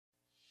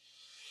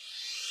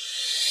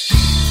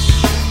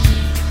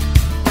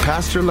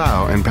Pastor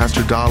Lau and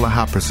Pastor Dala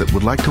Haprasit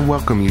would like to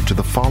welcome you to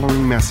the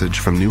following message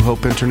from New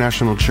Hope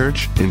International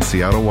Church in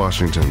Seattle,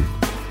 Washington.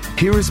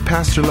 Here is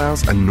Pastor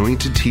Lau's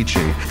anointed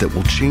teaching that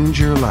will change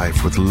your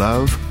life with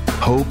love,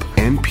 hope,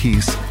 and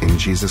peace in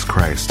Jesus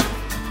Christ.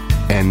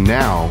 And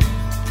now,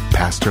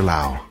 Pastor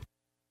Lau.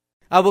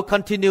 I will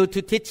continue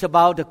to teach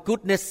about the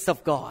goodness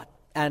of God.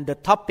 And the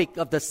topic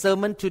of the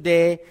sermon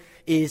today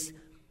is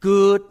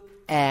good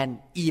and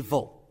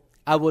evil.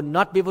 I will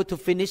not be able to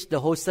finish the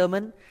whole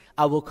sermon.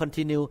 I will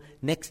continue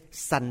next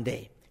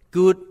Sunday.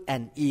 Good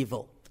and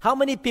evil. How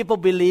many people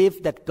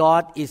believe that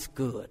God is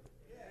good?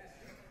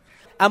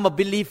 I'm a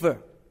believer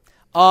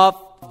of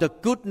the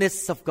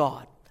goodness of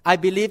God. I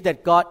believe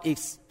that God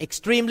is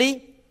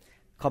extremely,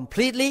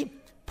 completely,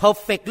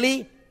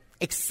 perfectly,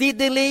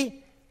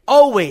 exceedingly,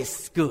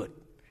 always good.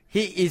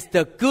 He is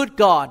the good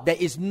God. There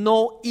is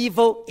no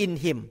evil in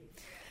Him.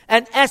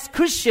 And as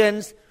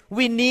Christians,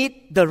 we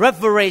need the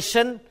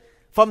revelation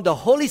from the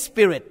Holy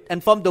Spirit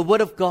and from the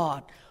Word of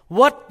God,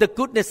 what the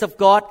goodness of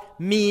God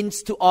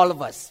means to all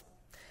of us.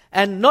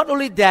 And not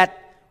only that,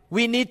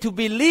 we need to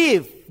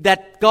believe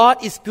that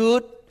God is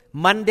good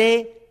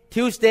Monday,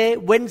 Tuesday,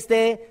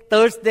 Wednesday,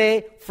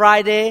 Thursday,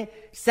 Friday,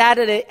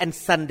 Saturday, and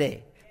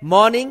Sunday.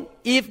 Morning,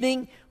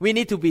 evening, we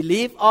need to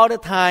believe all the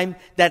time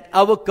that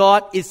our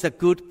God is a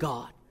good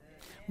God.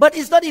 But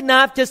it's not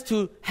enough just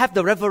to have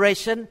the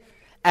revelation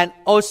and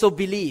also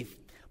believe.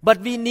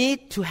 But we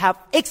need to have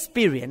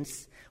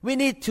experience. We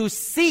need to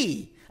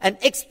see and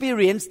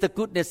experience the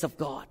goodness of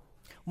God.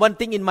 One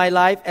thing in my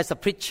life as a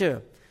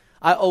preacher,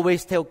 I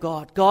always tell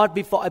God, God,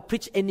 before I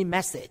preach any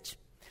message,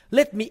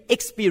 let me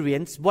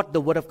experience what the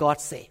Word of God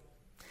says.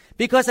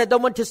 Because I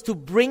don't want just to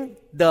bring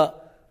the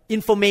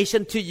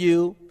information to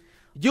you.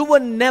 You will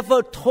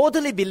never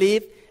totally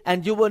believe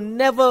and you will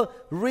never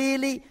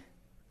really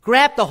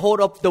grab the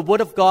hold of the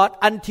Word of God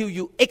until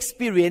you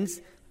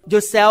experience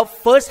yourself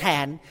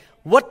firsthand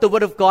what the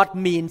Word of God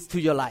means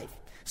to your life.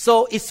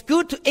 So it's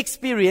good to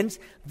experience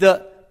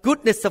the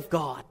goodness of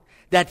God,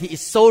 that He is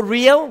so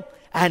real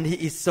and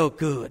He is so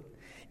good.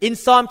 In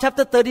Psalm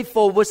chapter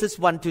 34, verses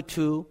 1 to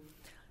 2,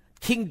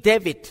 King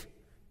David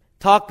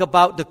talked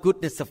about the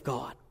goodness of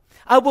God.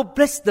 I will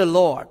bless the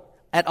Lord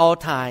at all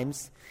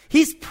times.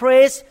 His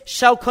praise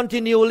shall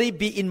continually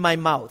be in my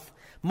mouth.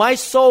 My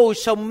soul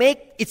shall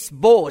make its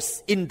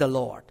boast in the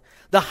Lord.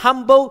 The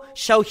humble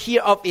shall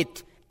hear of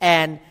it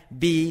and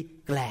be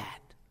glad.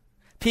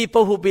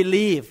 People who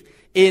believe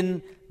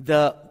in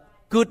the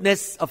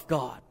goodness of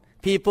God,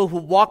 people who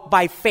walk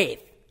by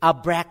faith are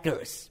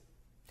braggers.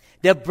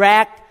 They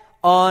brag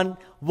on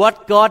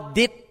what God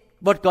did,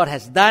 what God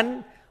has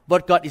done,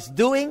 what God is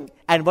doing,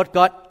 and what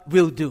God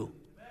will do.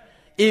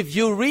 If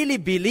you really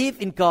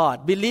believe in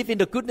God, believe in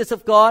the goodness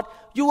of God,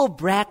 you will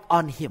brag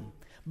on Him.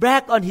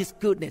 Brag on His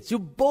goodness. You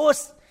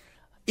boast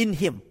in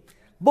Him.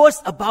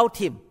 Boast about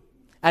Him.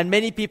 And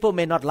many people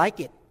may not like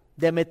it.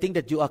 They may think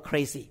that you are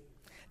crazy.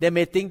 They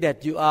may think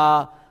that you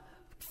are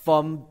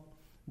from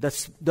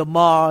the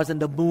Mars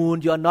and the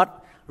moon. You are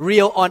not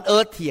real on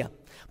earth here.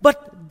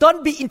 But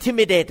don't be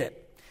intimidated.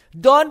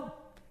 Don't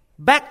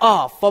back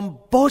off from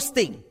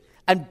boasting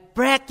and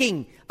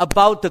bragging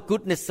about the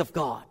goodness of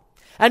God.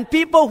 And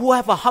people who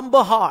have a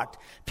humble heart,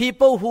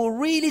 people who are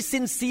really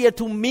sincere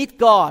to meet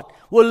God,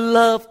 will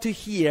love to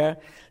hear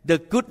the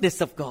goodness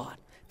of God.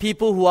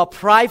 People who are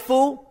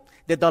prideful,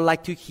 they don't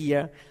like to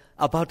hear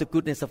about the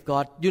goodness of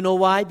God. You know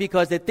why?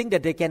 Because they think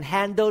that they can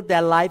handle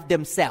their life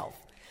themselves.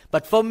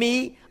 But for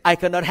me, I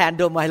cannot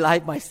handle my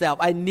life myself.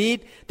 I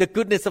need the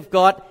goodness of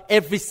God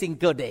every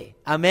single day.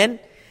 Amen?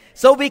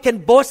 So we can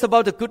boast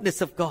about the goodness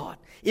of God.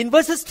 In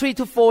verses 3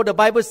 to 4, the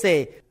Bible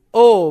says,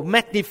 "Oh,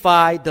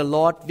 magnify the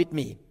Lord with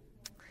me,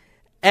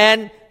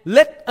 and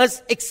let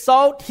us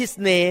exalt His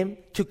name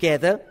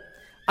together.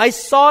 I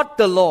sought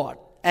the Lord,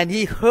 and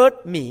He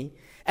heard me,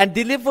 and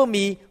delivered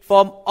me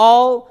from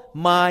all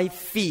my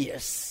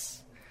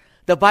fears."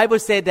 The Bible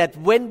says that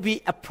when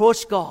we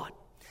approach God,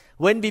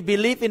 when we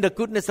believe in the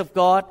goodness of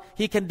God,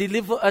 He can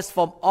deliver us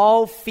from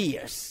all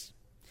fears.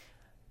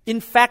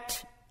 In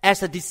fact,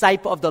 as a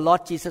disciple of the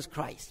Lord Jesus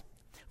Christ,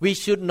 we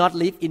should not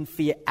live in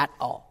fear at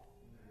all.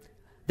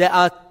 There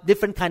are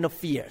different kinds of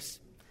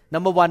fears.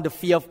 Number one, the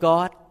fear of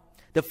God.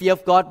 The fear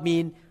of God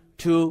means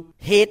to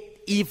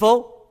hate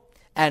evil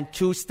and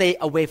to stay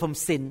away from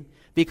sin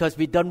because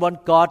we don't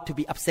want God to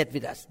be upset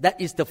with us.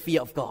 That is the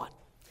fear of God.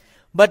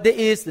 But there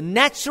is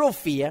natural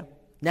fear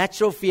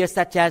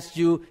such as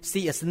you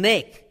see a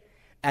snake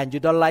and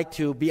you don't like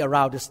to be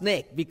around the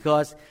snake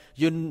because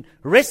you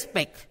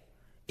respect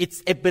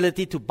its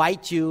ability to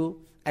bite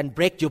you and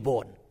break your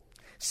bone.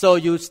 So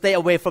you stay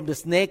away from the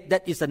snake.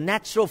 That is a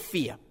natural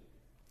fear.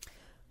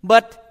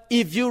 But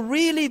if you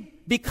really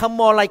become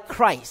more like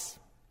Christ,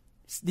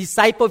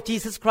 disciple of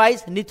Jesus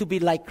Christ need to be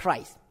like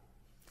Christ.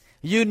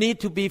 You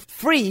need to be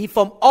free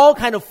from all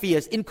kind of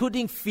fears,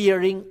 including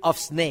fearing of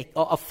snake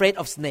or afraid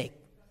of snake.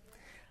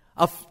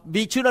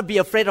 We should not be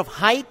afraid of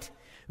height.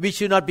 We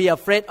should not be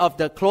afraid of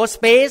the closed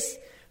space.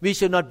 We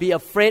should not be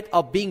afraid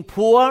of being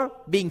poor,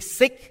 being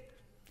sick,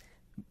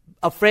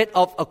 afraid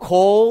of a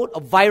cold, a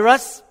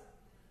virus.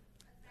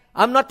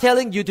 I'm not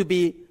telling you to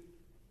be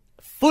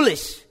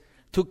foolish,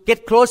 to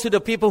get close to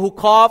the people who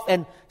cough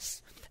and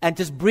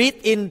just breathe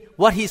in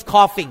what he's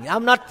coughing.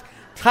 I'm not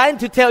trying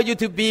to tell you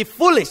to be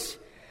foolish.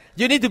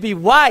 You need to be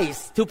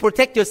wise to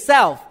protect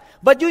yourself.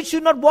 But you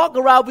should not walk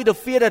around with the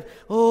fear that,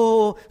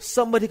 oh,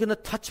 somebody gonna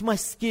touch my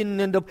skin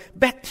and the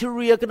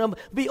bacteria gonna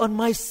be on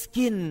my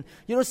skin.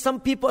 You know, some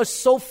people are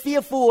so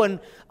fearful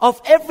and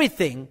of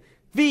everything.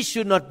 We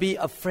should not be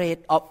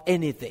afraid of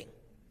anything.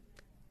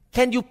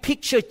 Can you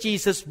picture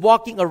Jesus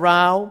walking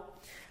around,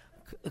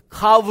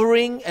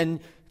 cowering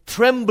and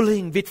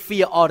trembling with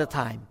fear all the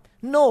time?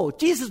 No,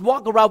 Jesus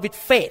walked around with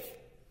faith.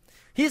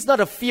 He's not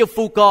a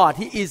fearful God.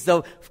 He is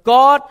the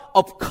God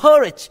of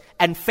courage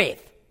and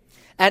faith.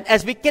 And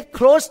as we get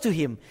close to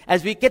Him,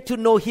 as we get to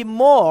know Him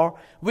more,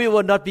 we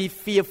will not be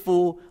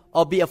fearful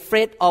or be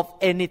afraid of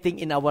anything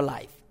in our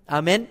life.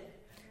 Amen?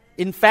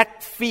 In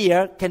fact,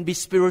 fear can be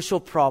spiritual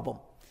problem.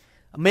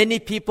 Many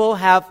people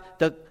have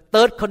the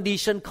third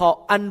condition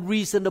called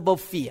unreasonable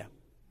fear.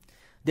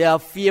 They are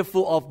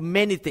fearful of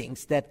many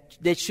things that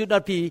they should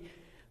not be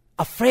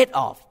afraid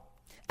of.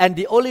 And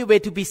the only way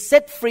to be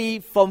set free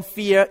from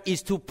fear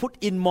is to put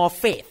in more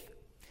faith.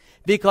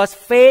 Because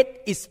faith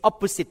is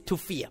opposite to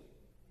fear.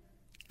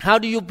 How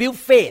do you build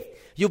faith?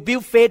 You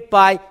build faith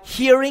by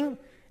hearing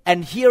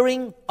and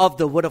hearing of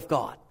the Word of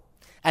God.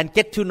 And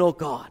get to know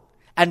God.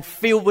 And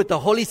filled with the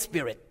Holy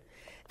Spirit.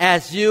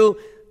 As you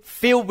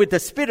filled with the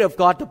Spirit of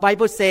God, the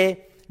Bible says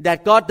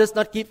that God does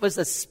not give us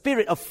a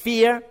spirit of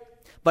fear,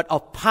 but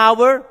of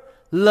power,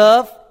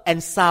 love,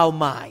 and sound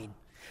mind.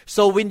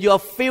 So when you are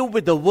filled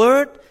with the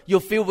Word, you're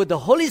filled with the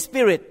Holy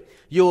Spirit,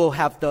 you will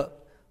have the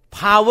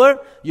power,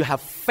 you have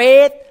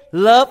faith,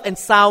 love, and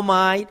sound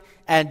mind,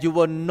 and you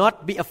will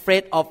not be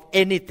afraid of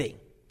anything.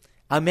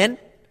 Amen?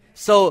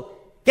 So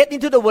get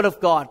into the Word of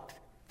God.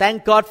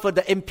 Thank God for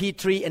the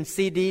MP3 and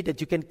CD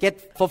that you can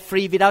get for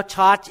free without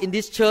charge in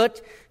this church.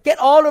 Get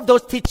all of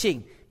those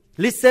teaching.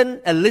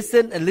 Listen and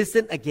listen and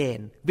listen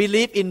again.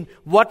 Believe in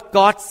what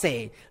God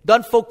says.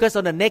 Don't focus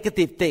on the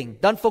negative thing.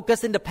 Don't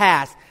focus in the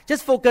past.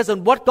 Just focus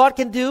on what God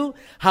can do,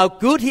 how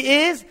good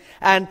He is,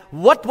 and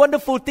what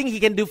wonderful thing He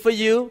can do for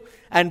you.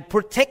 And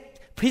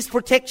protect His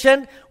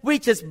protection. We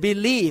just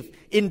believe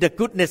in the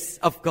goodness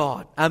of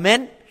God.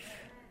 Amen?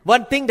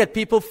 One thing that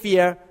people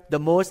fear the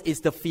most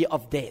is the fear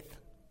of death.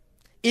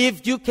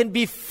 If you can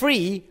be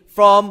free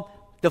from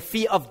the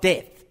fear of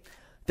death,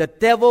 the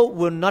devil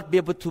will not be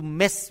able to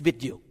mess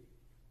with you.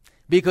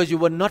 Because you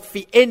will not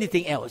fear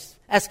anything else.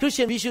 As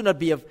Christians, we should not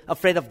be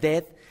afraid of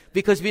death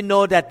because we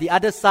know that the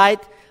other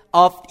side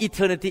of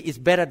eternity is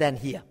better than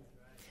here.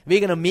 We're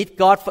going to meet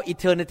God for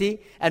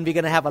eternity and we're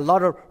going to have a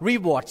lot of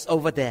rewards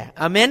over there.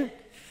 Amen?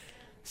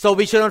 So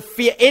we should not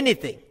fear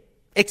anything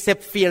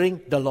except fearing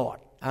the Lord.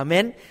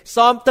 Amen?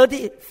 Psalm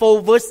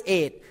 34 verse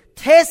 8.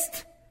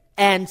 Test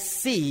and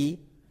see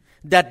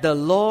that the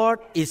Lord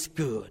is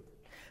good.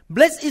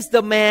 Blessed is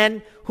the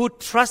man who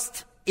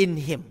trusts in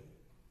Him.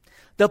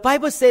 The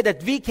Bible says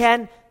that we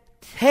can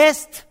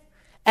test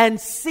and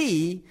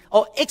see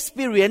or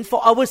experience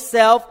for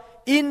ourselves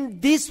in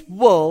this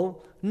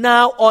world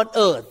now on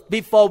earth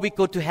before we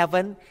go to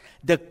heaven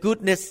the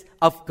goodness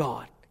of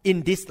God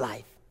in this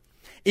life.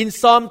 In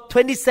Psalm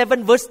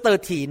 27 verse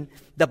 13,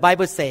 the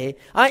Bible says,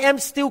 I am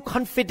still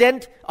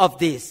confident of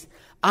this.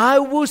 I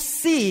will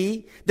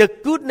see the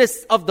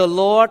goodness of the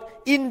Lord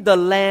in the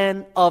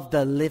land of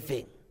the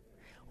living.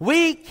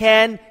 We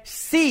can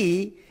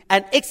see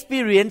and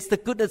experience the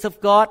goodness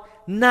of God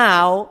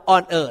now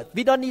on earth.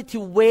 We don't need to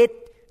wait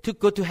to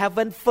go to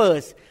heaven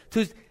first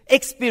to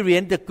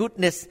experience the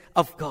goodness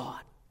of God.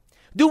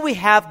 Do we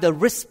have the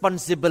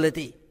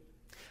responsibility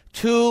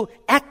to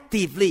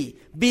actively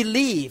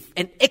believe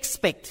and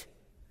expect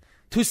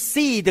to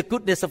see the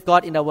goodness of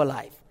God in our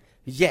life?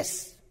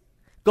 Yes.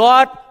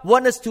 God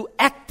wants us to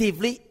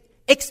actively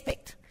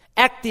expect,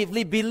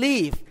 actively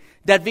believe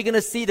that we're going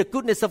to see the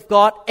goodness of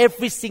God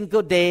every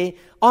single day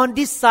on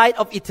this side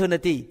of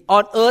eternity,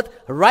 on earth,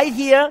 right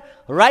here,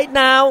 right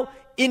now,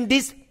 in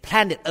this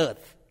planet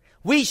earth.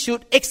 We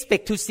should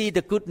expect to see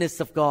the goodness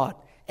of God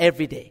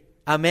every day.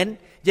 Amen.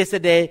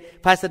 Yesterday,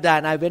 Pastor Dan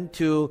and I went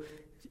to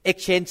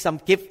exchange some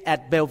gifts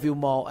at Bellevue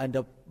Mall, and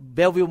the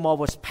Bellevue Mall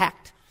was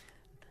packed.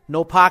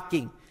 No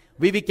parking.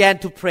 We began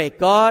to pray,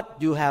 God,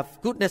 you have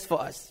goodness for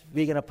us.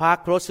 We're going to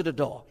park close to the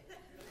door.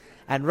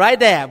 And right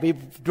there, we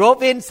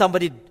drove in,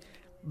 somebody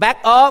back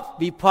off,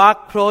 we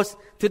park close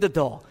to the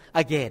door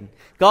again.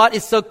 God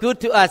is so good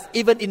to us,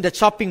 even in the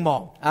shopping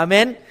mall.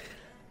 Amen.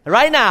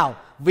 Right now,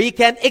 we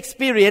can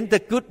experience the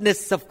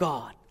goodness of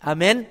God.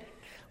 Amen.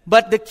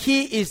 But the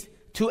key is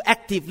to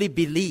actively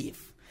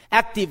believe,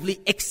 actively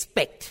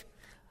expect,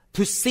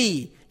 to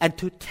see and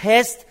to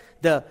test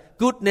the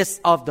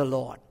goodness of the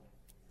Lord.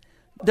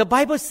 The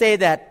Bible says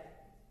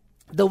that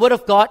the Word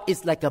of God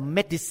is like a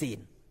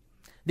medicine.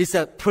 This is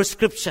a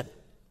prescription.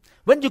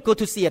 When you go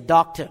to see a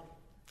doctor,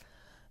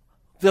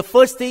 the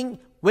first thing,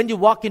 when you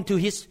walk into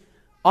his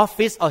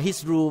office or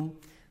his room,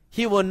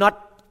 he will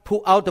not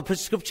pull out the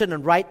prescription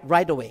and write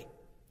right away.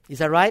 Is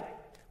that right?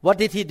 What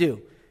did he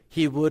do?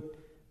 He would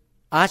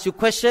ask you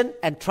question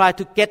and try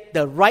to get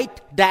the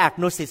right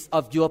diagnosis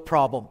of your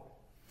problem.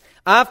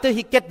 After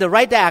he get the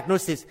right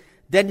diagnosis,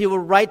 then he will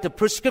write the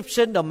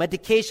prescription, the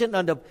medication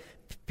on the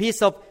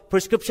piece of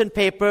prescription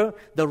paper,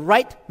 the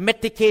right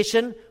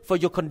medication for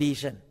your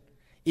condition.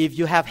 If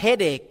you have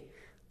headache,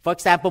 for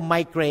example,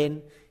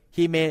 migraine,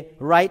 he may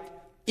write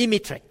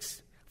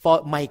Imitrex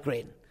for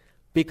migraine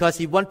because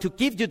he wants to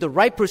give you the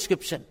right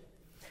prescription.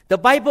 The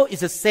Bible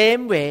is the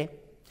same way.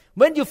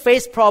 When you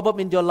face problem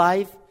in your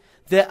life,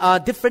 there are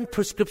different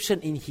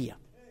prescriptions in here.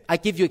 I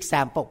give you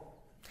example.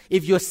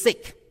 If you're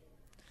sick,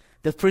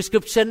 the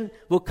prescription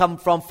will come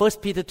from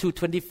 1 Peter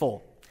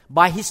 2:24.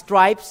 By his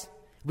stripes,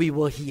 we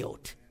were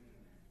healed.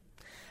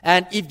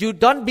 And if you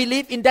don't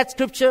believe in that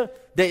scripture,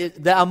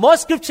 there are more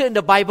scripture in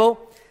the Bible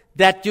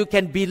that you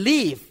can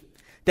believe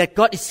that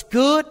God is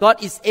good.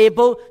 God is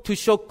able to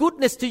show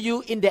goodness to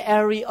you in the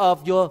area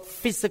of your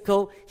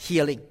physical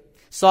healing.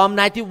 Psalm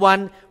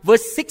 91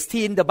 verse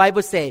 16, the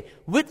Bible says,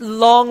 with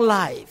long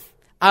life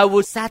I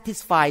will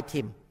satisfy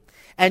him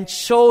and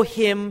show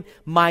him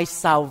my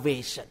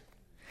salvation.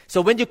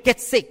 So when you get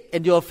sick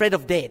and you're afraid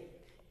of death,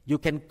 you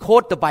can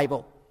quote the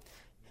Bible,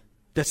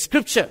 the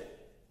scripture,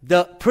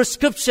 the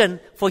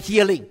prescription for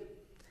healing.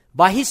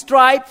 By his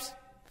stripes,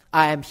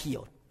 I am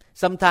healed.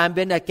 Sometimes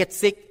when I get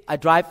sick, I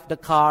drive the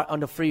car on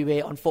the freeway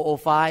on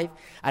 405,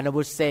 and I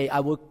will say, I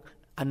will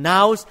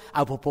announce,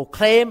 I will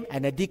proclaim,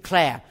 and I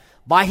declare,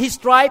 by his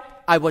stripe,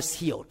 I was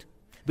healed.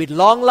 With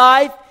long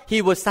life,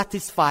 he will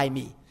satisfy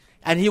me,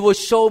 and he will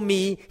show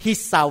me his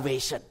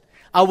salvation.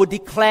 I will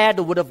declare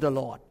the word of the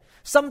Lord.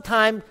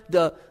 Sometimes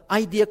the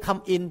idea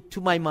come into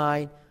my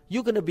mind,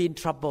 you're going to be in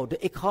trouble.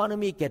 The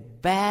economy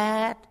get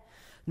bad.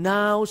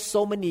 Now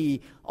so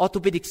many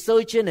orthopedic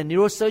surgeons and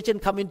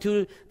neurosurgeons come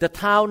into the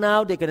town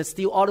now. They're going to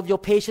steal all of your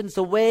patients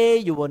away.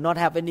 You will not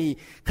have any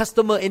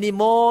customer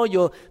anymore.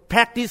 Your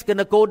practice going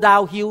to go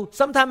downhill.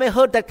 Sometimes I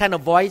heard that kind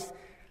of voice.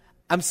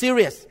 I'm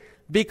serious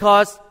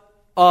because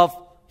of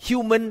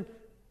human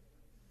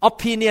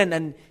opinion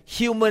and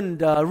human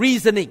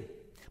reasoning.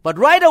 But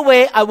right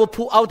away, I will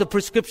pull out the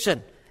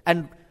prescription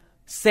and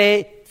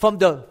say from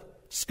the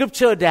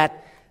scripture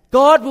that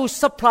God will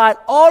supply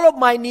all of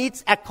my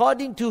needs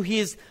according to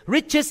his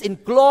riches in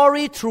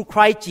glory through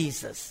Christ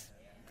Jesus.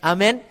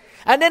 Amen.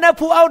 And then I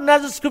pull out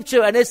another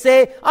scripture and I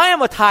say, I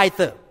am a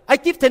tither. I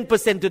give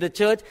 10% to the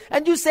church.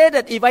 And you say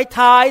that if I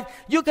tithe,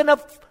 you're going to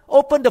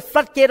open the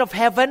floodgate of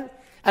heaven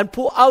and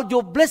pour out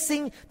your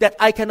blessing that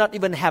I cannot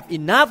even have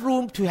enough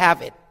room to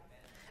have it.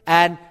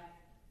 And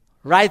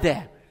right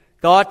there,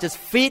 God just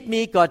feed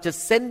me. God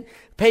just send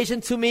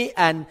patients to me,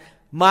 and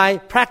my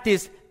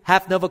practice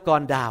have never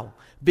gone down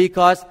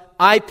because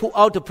I put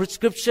out the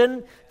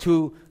prescription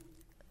to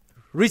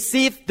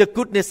receive the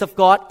goodness of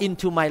God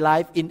into my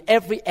life in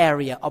every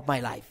area of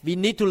my life. We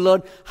need to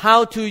learn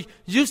how to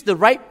use the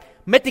right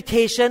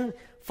medication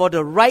for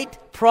the right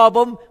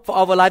problem for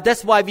our life.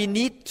 That's why we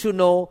need to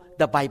know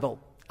the Bible.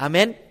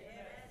 Amen.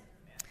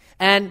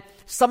 And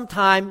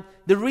sometimes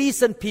the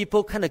reason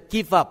people kind of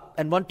give up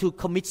and want to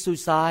commit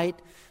suicide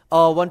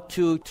or want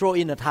to throw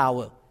in a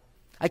towel.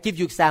 I give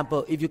you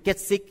example. If you get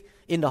sick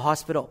in the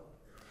hospital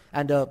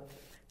and the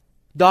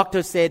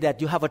doctor say that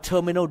you have a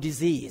terminal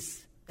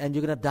disease and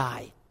you're going to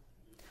die,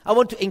 I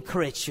want to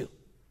encourage you.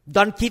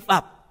 Don't give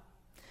up.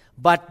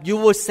 But you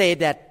will say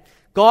that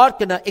God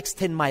going to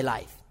extend my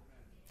life.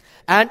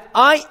 And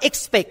I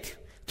expect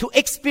to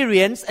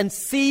experience and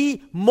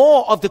see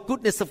more of the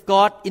goodness of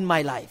God in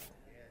my life.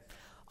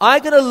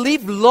 I'm going to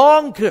live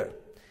longer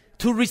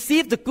to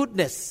receive the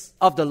goodness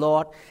of the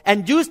Lord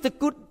and use the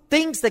good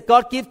things that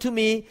God gives to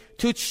me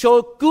to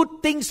show good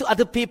things to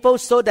other people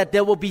so that they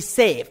will be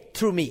saved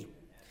through me.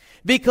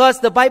 Because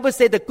the Bible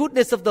says the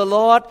goodness of the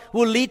Lord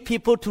will lead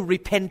people to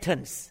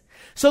repentance.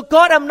 So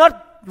God, I'm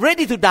not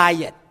ready to die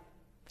yet.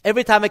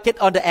 Every time I get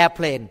on the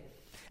airplane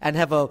and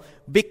have a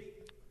big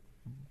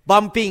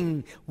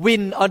bumping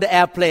wind on the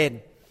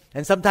airplane,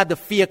 and sometimes the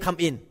fear come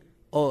in.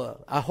 Oh,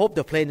 I hope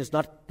the plane is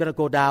not going to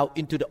go down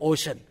into the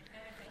ocean.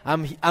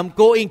 I'm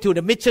going to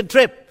the mission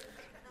trip.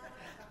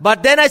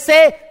 But then I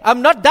say,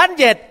 I'm not done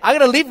yet. I'm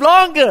going to live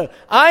longer.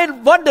 I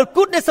want the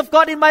goodness of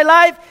God in my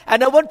life,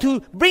 and I want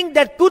to bring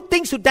that good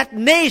things to that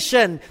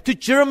nation, to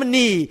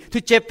Germany,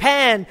 to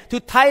Japan, to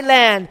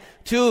Thailand,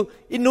 to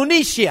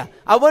Indonesia.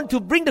 I want to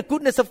bring the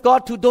goodness of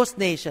God to those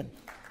nations.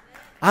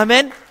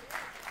 Amen.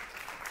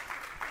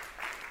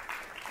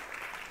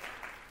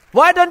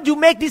 Why don't you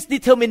make this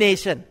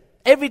determination?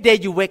 Every day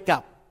you wake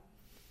up,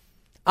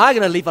 I'm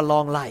going to live a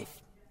long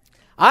life.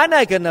 I'm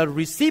going to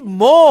receive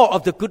more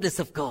of the goodness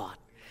of God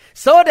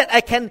so that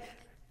I can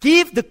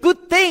give the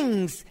good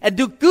things and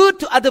do good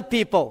to other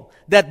people,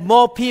 that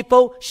more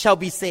people shall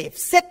be saved.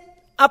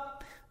 Set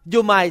up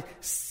your mind.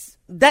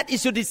 That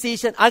is your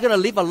decision. I'm going to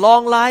live a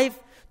long life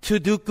to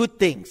do good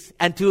things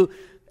and to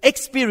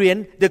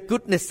experience the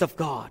goodness of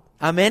God.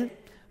 Amen.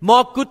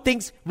 More good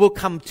things will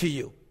come to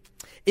you.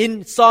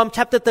 In Psalm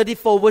chapter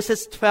 34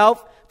 verses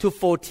 12 to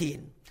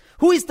 14.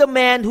 Who is the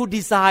man who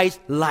desires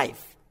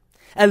life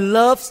and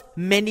loves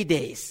many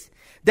days,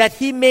 that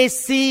he may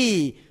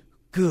see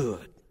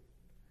good?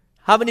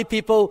 How many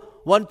people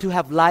want to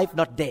have life,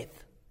 not death?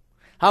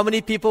 How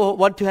many people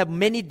want to have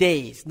many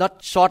days,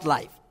 not short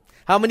life?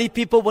 How many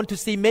people want to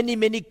see many,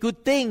 many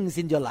good things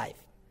in your life,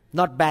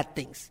 not bad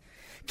things?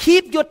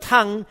 Keep your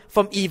tongue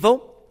from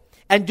evil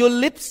and your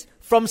lips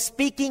from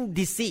speaking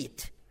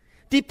deceit.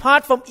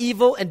 Depart from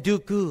evil and do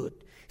good.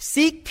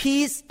 Seek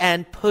peace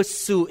and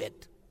pursue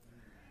it.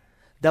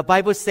 The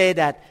Bible says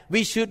that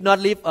we should not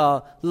live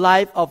a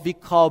life of we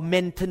call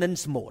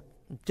maintenance mode.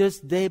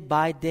 Just day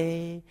by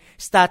day,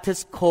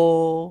 status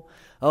quo,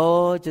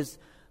 just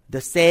the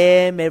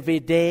same every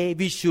day.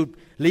 We should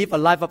live a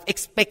life of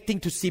expecting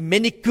to see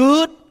many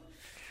good,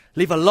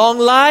 live a long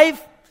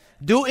life,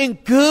 doing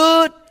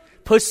good,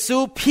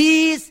 pursue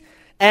peace,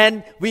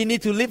 and we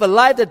need to live a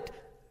life that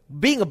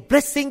being a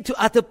blessing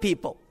to other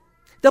people.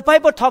 The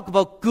Bible talks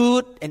about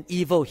good and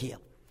evil here.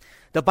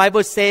 The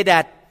Bible says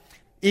that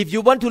if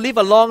you want to live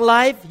a long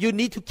life, you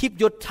need to keep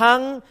your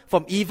tongue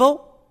from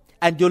evil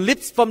and your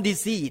lips from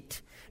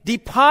deceit.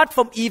 Depart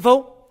from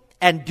evil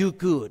and do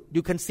good.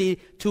 You can see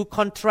two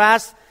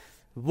contrast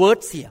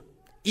words here.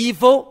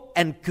 Evil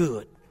and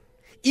good.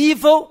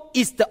 Evil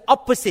is the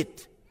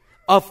opposite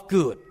of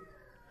good.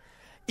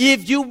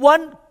 If you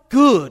want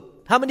good,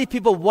 how many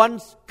people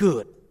want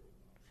good?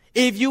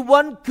 If you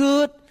want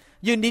good,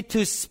 you need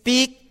to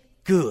speak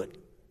good.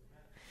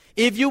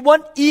 If you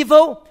want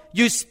evil,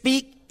 you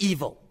speak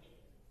evil.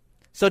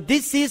 So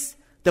this is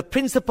the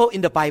principle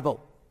in the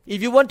Bible.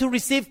 If you want to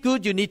receive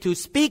good, you need to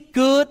speak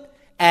good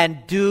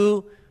and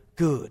do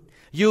good.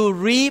 You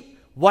reap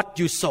what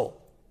you sow.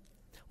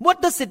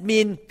 What does it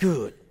mean,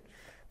 good?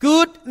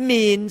 Good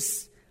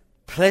means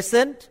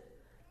pleasant,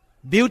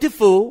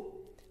 beautiful,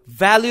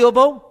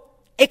 valuable,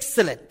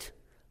 excellent,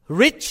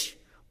 rich,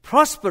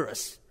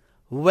 prosperous,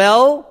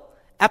 well,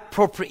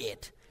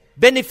 appropriate,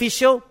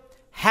 beneficial,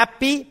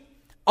 happy,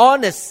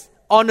 honest,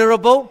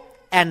 honorable,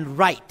 and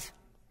right.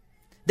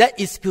 That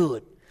is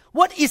good.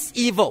 What is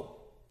evil?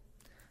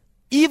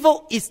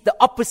 Evil is the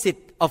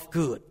opposite of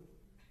good.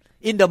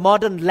 In the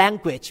modern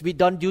language, we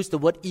don't use the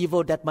word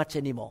evil that much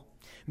anymore.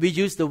 We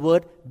use the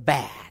word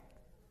bad.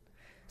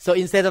 So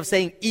instead of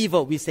saying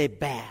evil, we say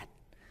bad.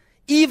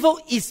 Evil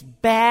is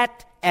bad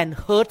and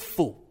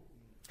hurtful.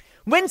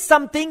 When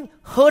something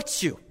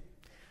hurts you,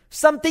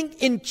 something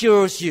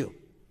injures you,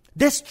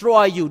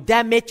 destroys you,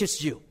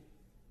 damages you,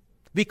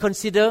 we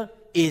consider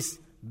is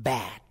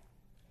bad.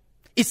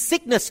 Is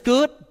sickness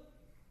good?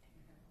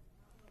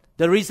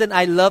 The reason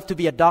I love to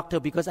be a doctor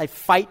because I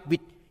fight with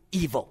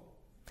evil.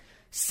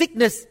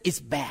 Sickness is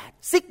bad.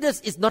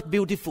 Sickness is not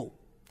beautiful.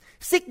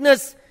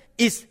 Sickness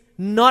is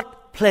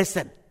not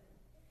pleasant.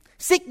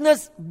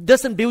 Sickness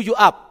doesn't build you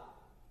up.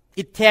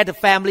 It tears the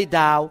family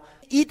down,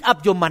 eat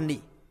up your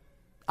money.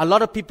 A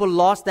lot of people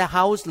lost their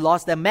house,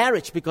 lost their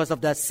marriage because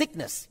of the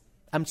sickness.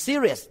 I'm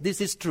serious.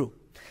 This is true.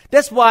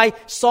 That's why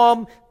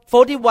Psalm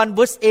 41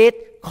 verse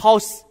 8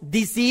 calls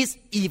disease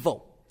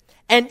evil.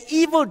 An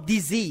evil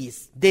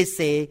disease, they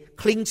say,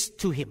 clings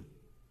to him.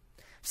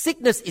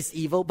 Sickness is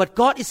evil, but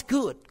God is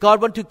good.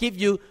 God wants to give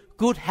you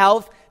good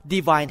health,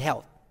 divine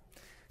health.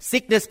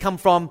 Sickness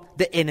comes from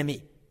the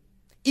enemy.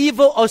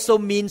 Evil also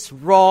means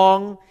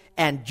wrong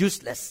and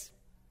useless.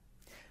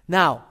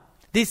 Now,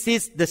 this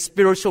is the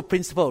spiritual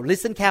principle.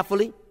 Listen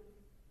carefully.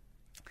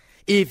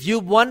 If you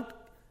want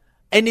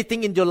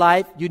anything in your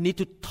life, you need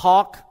to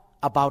talk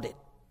about it.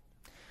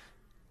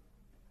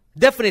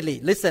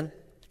 Definitely, listen.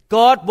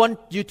 God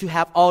wants you to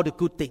have all the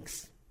good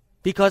things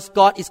because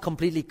God is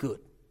completely good.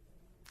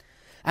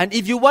 And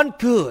if you want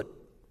good,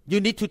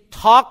 you need to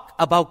talk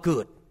about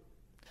good.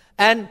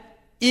 And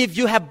if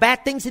you have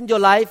bad things in your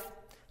life,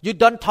 you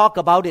don't talk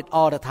about it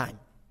all the time.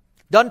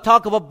 Don't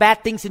talk about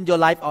bad things in your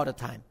life all the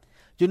time.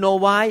 You know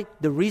why?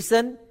 The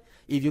reason,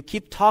 if you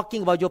keep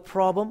talking about your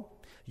problem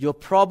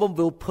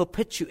will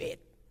perpetuate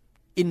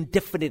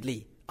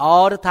indefinitely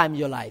all the time in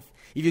your life.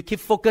 If you keep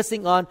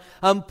focusing on,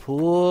 I'm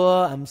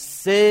poor, I'm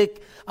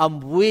sick,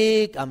 I'm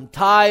weak, I'm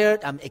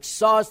tired, I'm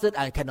exhausted,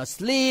 I cannot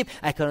sleep,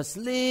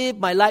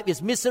 my life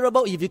is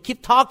miserable. If you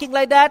keep talking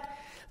like that,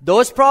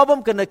 those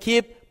problems gonna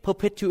keep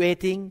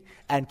perpetuating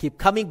and keep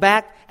coming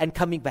back and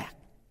coming back.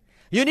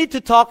 You need to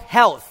talk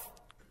health,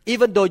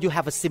 even though you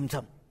have a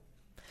symptom.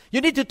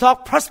 You need to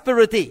talk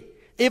prosperity,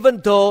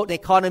 even though the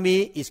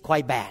economy is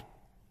quite bad.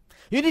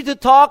 You need to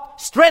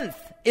talk strength,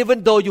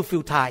 even though you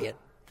feel tired.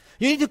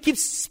 You need to keep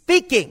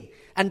speaking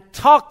and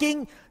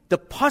talking the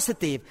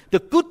positive, the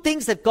good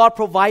things that God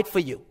provides for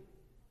you.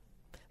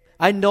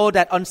 I know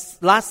that on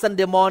last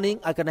Sunday morning,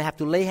 I'm going to have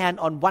to lay hand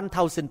on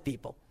 1,000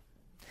 people.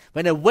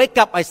 When I wake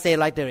up, I say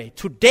like this,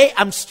 today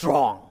I'm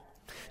strong.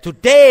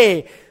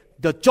 Today,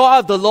 the joy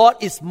of the Lord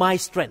is my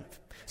strength.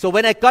 So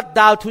when I got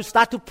down to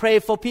start to pray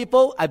for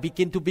people, I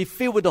begin to be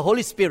filled with the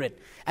Holy Spirit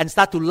and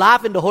start to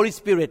laugh in the Holy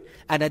Spirit.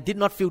 And I did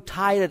not feel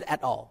tired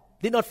at all.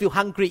 Did not feel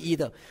hungry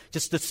either.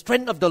 Just the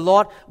strength of the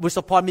Lord was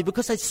upon me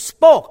because I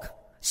spoke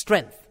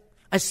strength.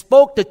 I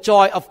spoke the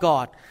joy of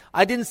God.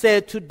 I didn't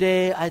say,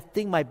 today I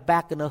think my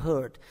back gonna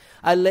hurt.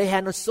 I lay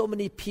hands on so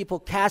many people,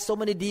 cast so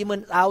many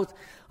demons out.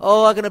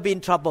 Oh, I'm gonna be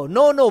in trouble.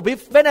 No.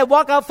 When I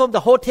walk out from the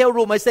hotel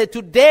room, I say,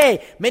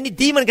 today many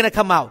demons gonna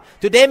come out.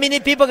 Today many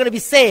people gonna be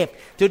saved.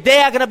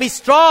 Today I'm gonna be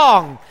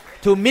strong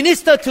to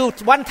minister to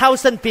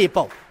 1,000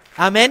 people.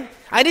 Amen.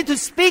 I need to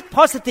speak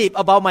positive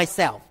about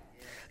myself.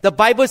 The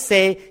Bible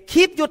says,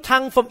 keep your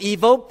tongue from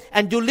evil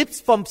and your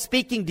lips from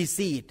speaking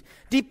deceit.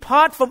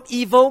 Depart from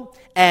evil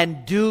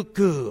and do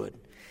good.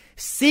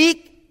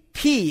 Seek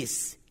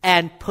peace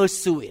and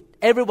pursue it.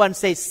 Everyone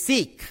say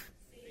seek.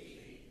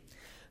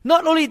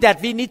 Not only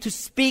that, we need to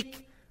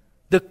speak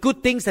the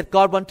good things that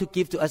God wants to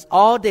give to us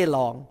all day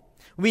long.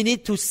 We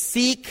need to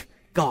seek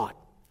God.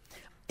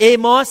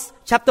 Amos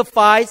chapter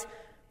 5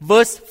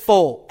 verse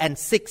 4 and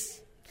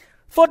 6.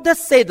 For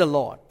thus saith the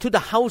Lord to the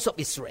house of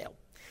Israel,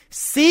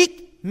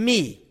 seek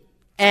me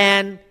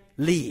and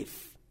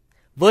live.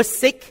 Verse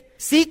 6,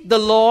 seek the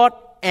Lord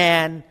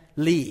and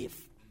live.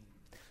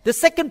 The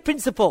second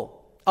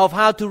principle of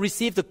how to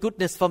receive the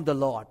goodness from the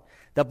Lord.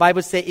 The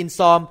Bible says in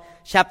Psalm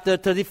chapter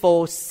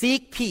 34,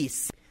 seek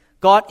peace.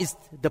 God is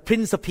the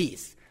Prince of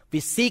Peace. We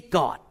seek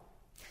God.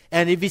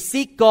 And if we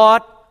seek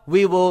God,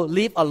 we will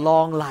live a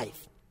long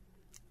life.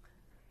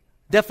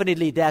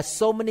 Definitely, there are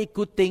so many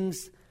good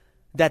things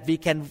that we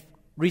can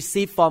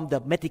receive from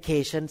the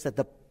medications that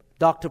the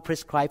doctor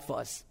prescribed for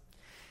us.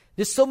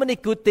 There's so many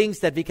good things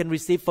that we can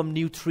receive from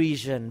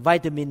nutrition,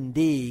 vitamin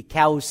D,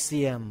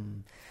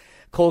 calcium,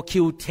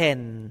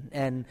 CoQ10,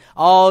 and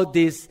all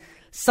these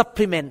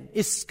supplement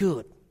is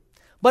good.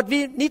 But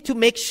we need to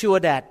make sure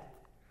that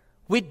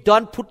we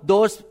don't put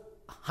those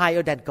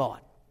higher than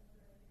God.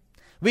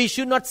 We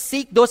should not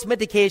seek those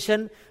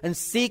medication and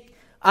seek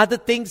other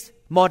things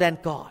more than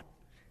God.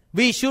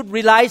 We should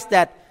realize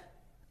that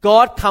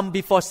God comes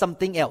before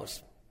something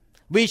else.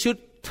 We should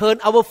turn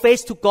our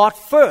face to God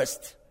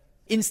first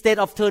instead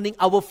of turning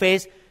our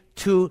face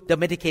to the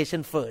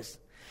medication first.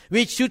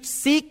 We should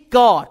seek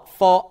God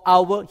for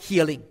our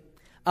healing,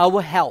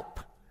 our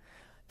help,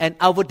 and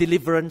our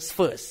deliverance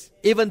first.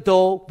 Even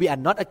though we are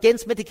not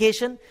against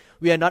medication,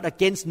 we are not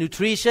against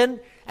nutrition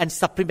and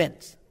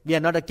supplements. We are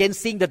not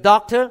against seeing the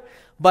doctor,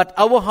 but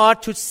our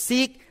heart should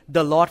seek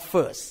the Lord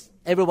first.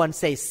 Everyone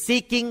say,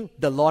 seeking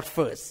the Lord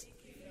first.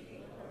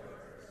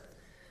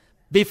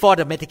 Before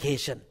the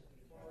medication.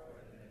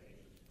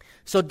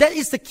 So that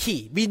is the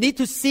key. We need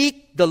to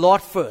seek the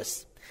Lord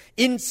first.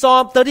 In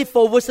Psalm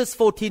 34 verses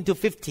 14 to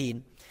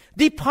 15,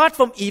 depart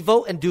from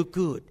evil and do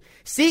good.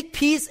 Seek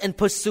peace and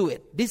pursue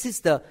it. This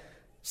is the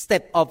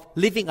step of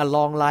living a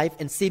long life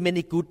and see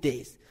many good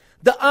days.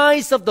 The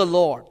eyes of the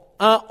Lord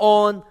are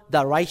on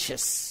the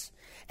righteous,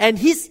 and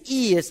His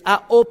ears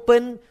are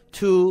open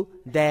to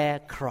their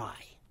cry.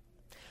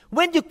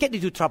 When you get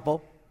into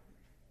trouble,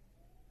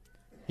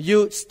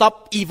 you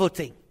stop evil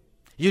thing.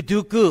 You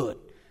do good.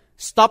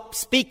 Stop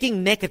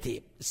speaking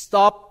negative.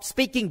 Stop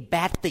speaking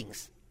bad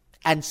things.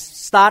 And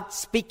start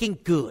speaking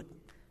good.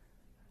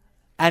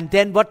 And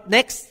then what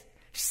next?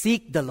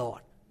 Seek the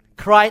Lord.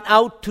 Cry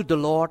out to the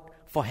Lord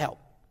for help.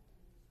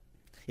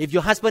 If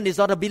your husband is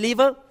not a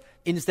believer,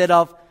 instead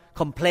of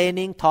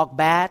complaining, talk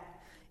bad.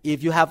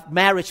 If you have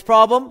marriage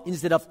problem,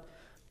 instead of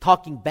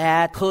talking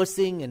bad,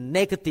 cursing and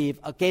negative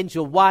against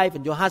your wife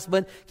and your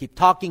husband, keep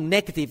talking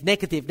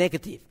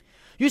negative.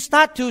 You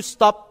start to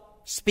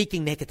stop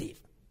speaking negative.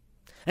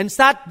 And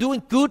start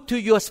doing good to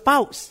your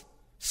spouse.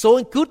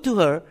 Showing good to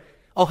her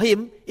or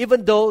him,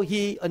 even though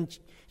he and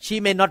she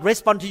may not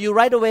respond to you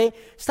right away.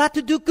 Start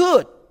to do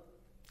good.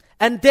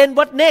 And then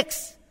what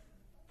next?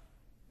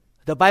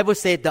 The Bible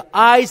said the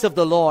eyes of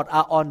the Lord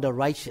are on the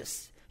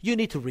righteous. You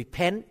need to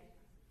repent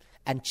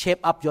and shape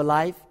up your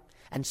life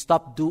and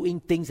stop doing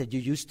things that you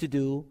used to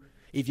do.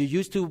 If you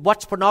used to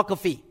watch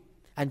pornography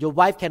and your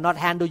wife cannot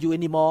handle you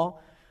anymore,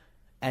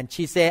 and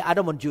she say, I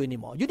don't want you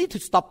anymore. You need to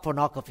stop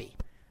pornography.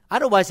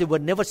 Otherwise, it will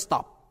never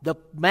stop. The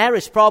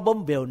marriage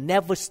problem will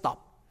never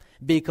stop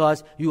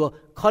because you will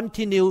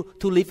continue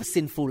to live a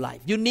sinful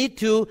life. You need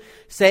to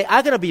say,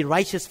 I'm going to be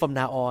righteous from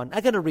now on.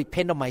 I'm going to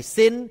repent of my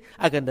sin.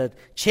 I'm going to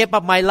shape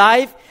up my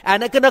life.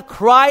 And I'm going to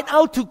cry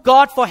out to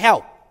God for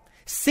help.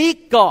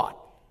 Seek God.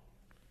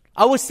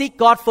 I will seek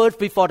God first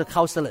before the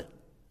counselor.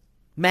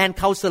 Man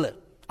counselor.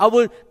 I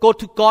will go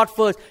to God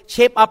first.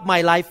 Shape up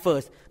my life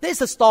first.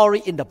 There's a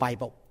story in the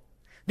Bible.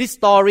 This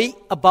story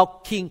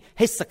about King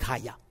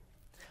Hezekiah.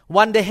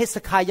 One day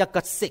Hezekiah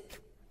got sick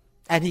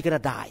and he's going to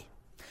die.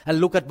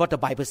 And look at what the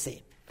Bible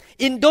says.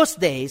 In those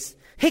days,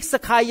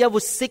 Hezekiah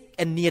was sick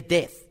and near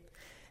death.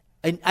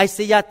 In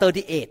Isaiah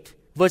 38,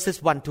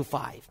 verses 1 to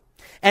 5.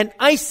 And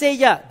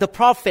Isaiah, the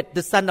prophet,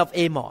 the son of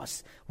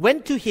Amos,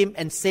 went to him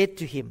and said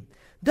to him,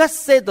 Thus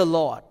said the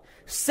Lord,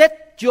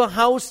 set your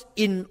house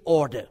in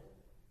order.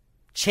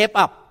 Shape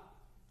up.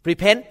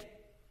 Repent.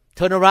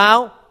 Turn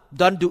around.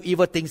 Don't do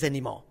evil things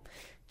anymore.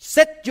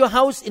 Set your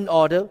house in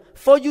order,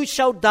 for you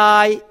shall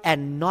die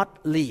and not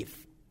live.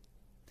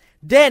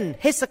 Then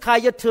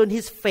Hezekiah turned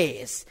his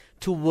face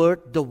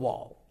toward the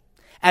wall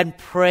and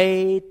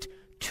prayed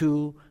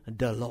to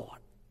the Lord.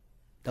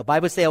 The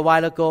Bible says a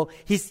while ago,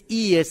 his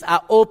ears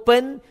are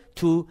open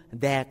to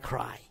their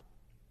cry.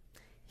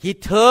 He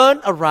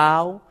turned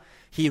around,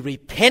 he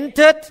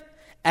repented,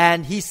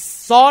 and he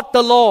sought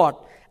the Lord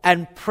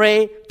and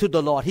prayed to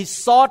the Lord. He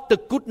sought the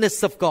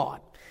goodness of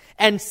God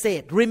and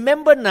said,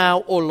 "Remember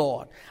now, O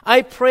Lord,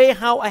 I pray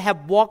how I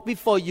have walked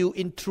before you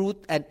in truth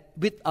and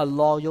with a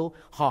loyal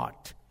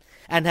heart,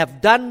 and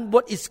have done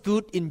what is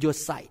good in your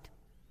sight."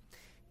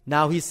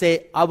 Now he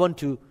said, "I want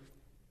to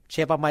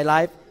shape up my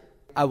life.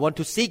 I want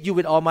to seek you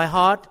with all my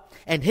heart."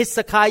 And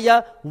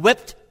Hezekiah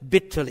wept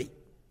bitterly.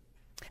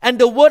 And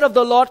the word of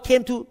the Lord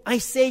came to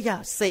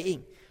Isaiah,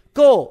 saying,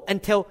 "Go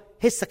and tell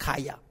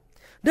Hezekiah,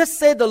 thus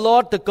said the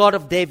Lord, the God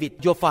of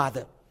David, your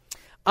father,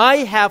 I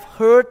have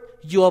heard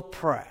your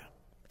prayer."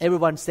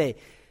 Everyone say,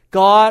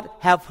 "God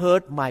have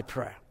heard my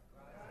prayer.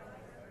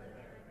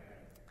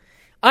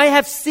 I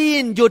have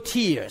seen your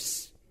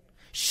tears.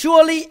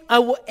 Surely I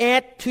will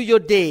add to your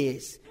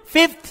days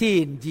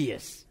 15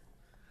 years,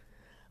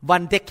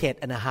 1 decade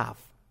and a half."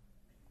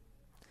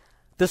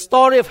 The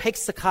story of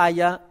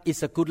Hezekiah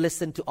is a good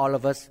lesson to all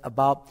of us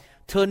about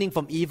turning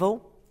from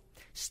evil,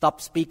 stop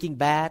speaking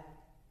bad,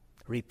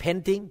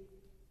 repenting.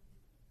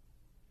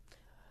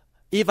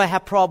 If I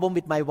have problem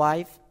with my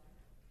wife,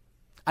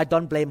 I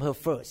don't blame her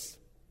first.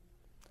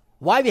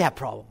 Why we have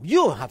problem?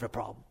 You have a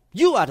problem.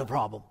 You are the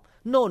problem.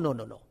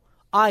 No.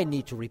 I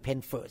need to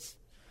repent first.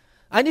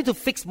 I need to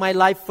fix my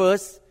life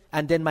first,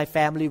 and then my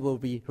family will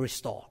be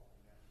restored.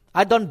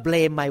 I don't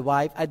blame my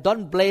wife. I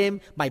don't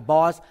blame my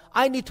boss.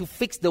 I need to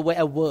fix the way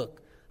I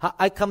work.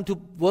 I come to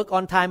work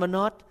on time or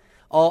not,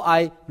 or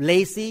I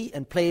lazy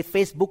and play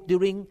Facebook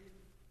during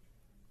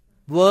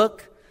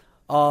work,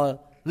 or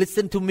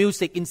listen to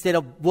music instead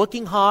of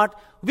working hard.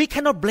 We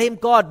cannot blame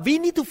God. We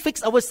need to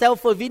fix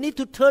ourselves first. We need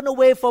to turn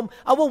away from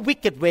our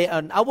wicked way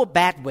and our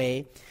bad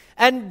way,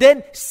 and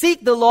then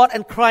seek the Lord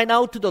and cry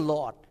out to the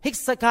Lord.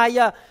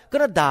 Hezekiah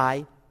gonna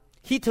die.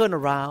 He turned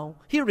around.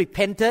 He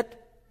repented.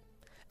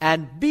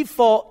 And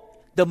before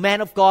the man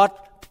of God,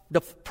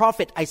 the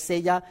prophet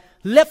Isaiah,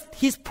 left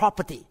his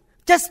property,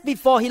 just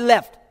before he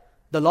left,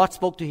 the Lord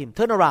spoke to him,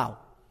 "Turn around,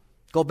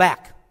 go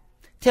back,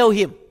 tell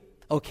him,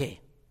 okay,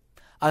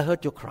 I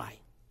heard your cry,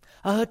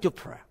 I heard your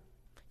prayer,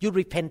 you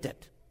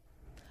repented,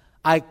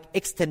 I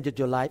extended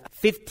your life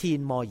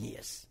 15 more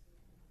years."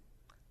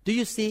 Do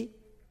you see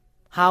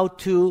how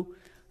to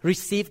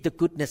receive the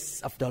goodness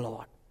of the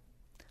Lord?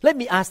 Let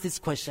me ask this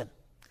question.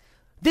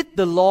 Did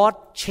the Lord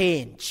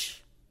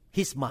change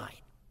his mind?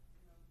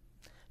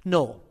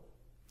 No.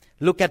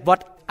 Look at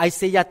what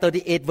Isaiah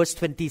 38 verse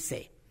 20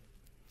 say.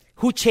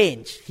 Who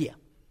changed here?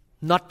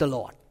 Not the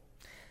Lord.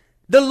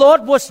 The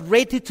Lord was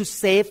ready to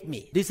save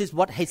me. This is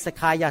what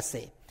Hezekiah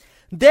said.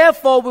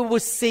 "Therefore we will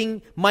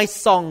sing my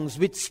songs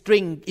with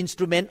string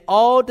instrument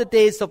all the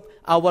days of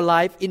our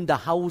life in the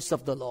house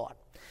of the Lord."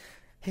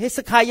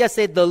 Hezekiah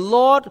said, the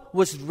Lord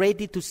was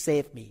ready to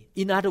save me.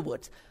 In other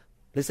words,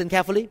 listen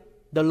carefully,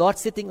 the Lord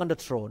sitting on the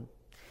throne,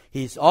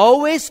 He is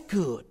always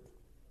good.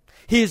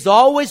 He is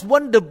always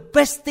want the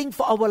best thing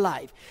for our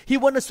life. He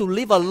wants us to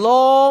live a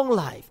long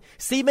life,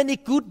 see many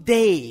good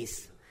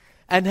days,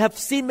 and have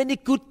seen many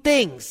good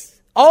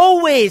things.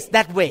 Always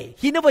that way.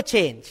 He never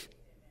changed.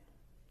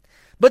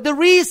 But the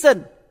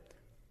reason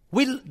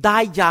we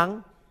die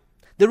young,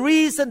 the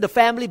reason the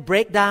family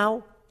break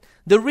down,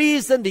 the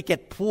reason we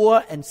get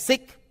poor and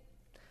sick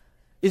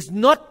is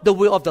not the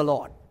will of the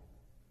Lord.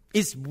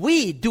 It's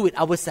we do it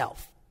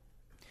ourselves.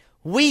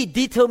 We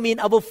determine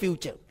our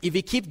future. If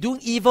we keep doing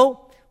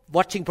evil,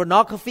 watching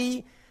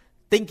pornography,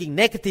 thinking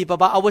negative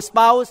about our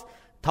spouse,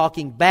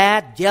 talking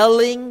bad,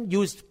 yelling,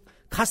 use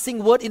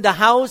cussing word in the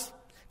house,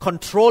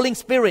 controlling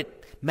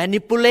spirit,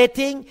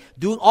 manipulating,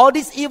 doing all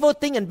these evil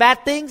things and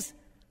bad things,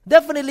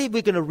 definitely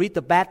we're going to read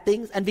the bad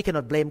things and we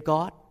cannot blame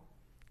God.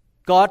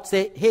 God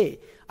said, hey,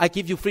 I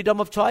give you freedom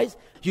of choice.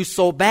 You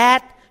sow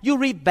bad, you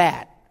reap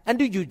bad. And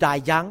you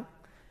die young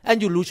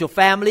and you lose your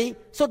family.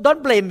 So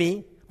don't blame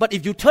me. But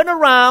if you turn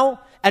around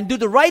and do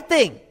the right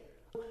thing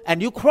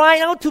and you cry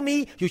out to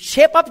me, you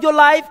shape up your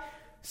life,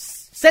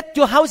 set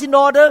your house in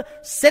order,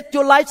 set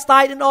your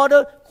lifestyle in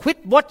order,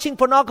 quit watching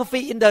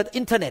pornography in the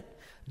internet,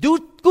 do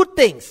good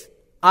things,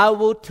 I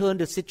will turn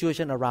the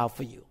situation around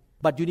for you.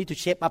 But you need to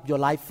shape up your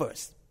life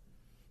first.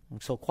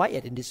 I'm so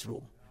quiet in this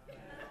room.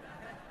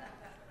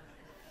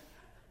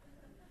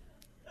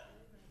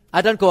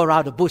 I don't go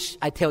around the bush.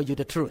 I tell you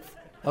the truth.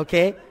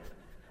 Okay?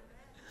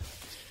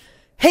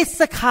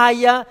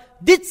 Hezekiah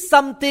did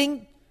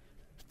something.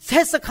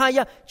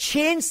 Hezekiah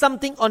changed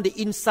something on the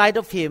inside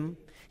of him.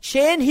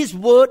 Changed his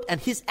word and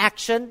his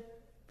action.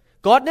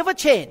 God never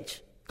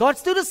changed. God's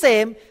still the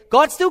same.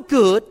 God's still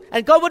good.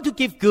 And God wants to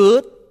give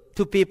good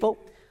to people.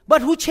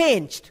 But who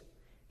changed?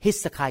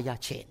 Hezekiah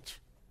changed.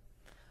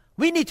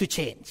 We need to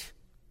change.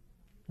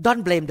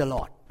 Don't blame the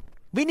Lord.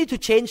 We need to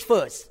change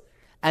first.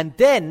 And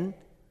then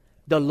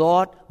the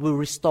Lord will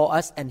restore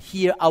us and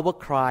hear our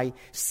cry,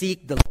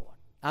 seek the Lord.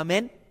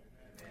 Amen?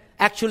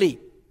 Actually,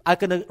 I'm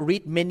going to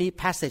read many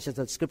passages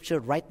of Scripture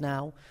right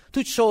now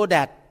to show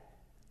that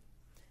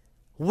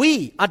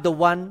we are the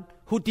one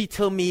who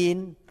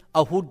determine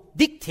or who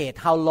dictate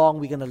how long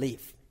we're going to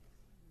live.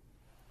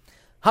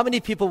 How many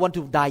people want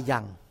to die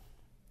young?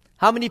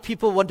 How many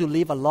people want to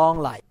live a long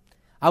life?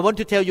 I want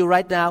to tell you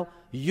right now,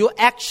 your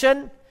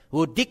action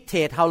will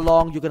dictate how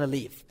long you're going to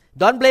live.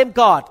 Don't blame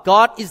God.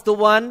 God is the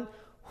one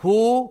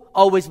who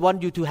always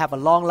wants you to have a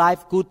long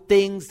life, good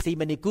things, see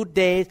many good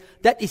days.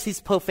 That is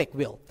His perfect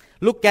will.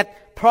 Look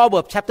at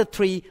Proverbs chapter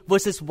 3,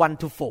 verses 1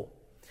 to 4.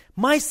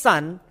 My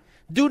son,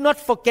 do not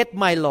forget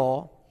my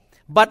law,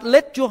 but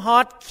let your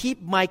heart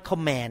keep my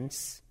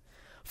commands.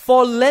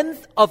 For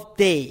length of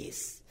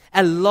days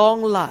and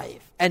long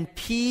life and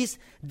peace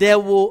they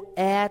will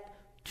add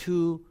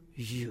to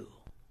you.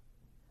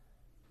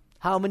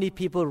 How many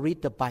people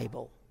read the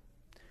Bible?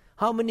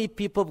 How many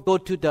people go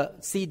to the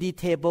CD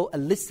table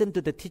and listen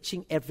to the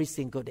teaching every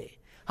single day?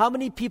 How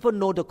many people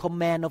know the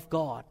command of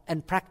God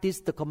and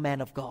practice the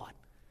command of God?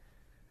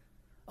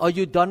 Or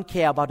you don't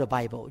care about the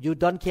Bible. You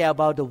don't care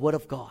about the Word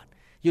of God.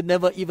 You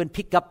never even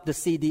pick up the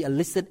CD and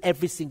listen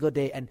every single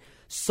day and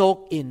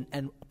soak in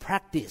and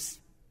practice.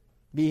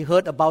 We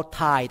heard about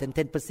tithe and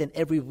 10%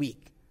 every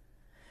week.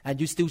 And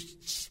you still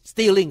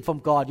stealing from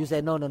God. You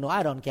say, no,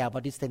 I don't care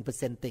about this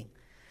 10% thing.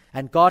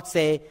 And God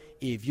say,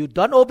 if you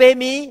don't obey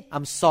me,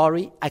 I'm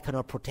sorry, I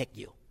cannot protect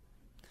you.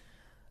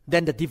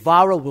 Then the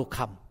devourer will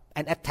come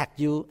and attack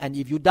you. And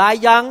if you die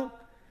young,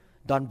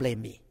 don't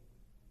blame me.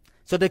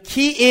 So the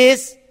key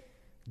is,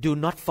 do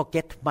not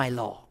forget my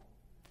law.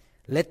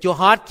 Let your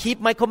heart keep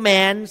my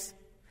commands,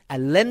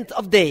 and length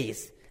of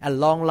days, and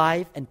long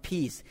life and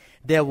peace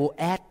they will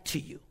add to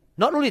you.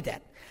 Not only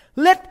that,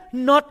 let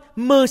not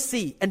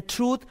mercy and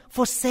truth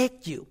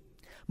forsake you.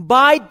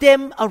 Bind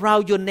them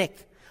around your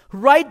neck.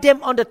 Write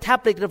them on the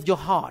tablet of your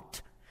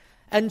heart.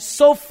 And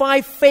so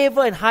find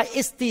favor and high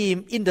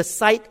esteem in the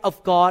sight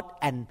of God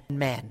and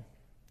man.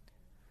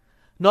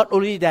 Not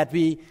only that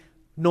we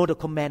know the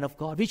command of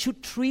God, we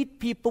should treat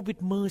people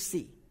with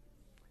mercy.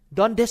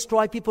 Don't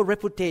destroy people's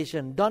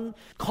reputation. Don't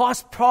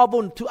cause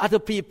problem to other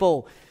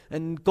people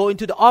and go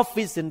into the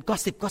office and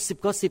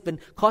gossip and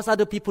cause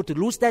other people to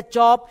lose their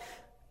job,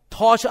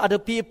 torture other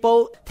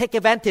people, take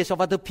advantage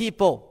of other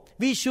people.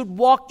 We should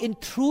walk in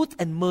truth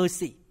and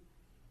mercy.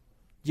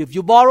 If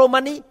you borrow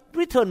money,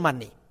 return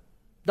money.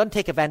 Don't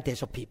take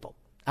advantage of people.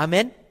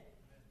 Amen?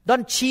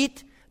 Don't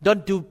cheat.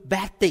 Don't do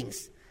bad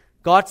things.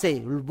 God says,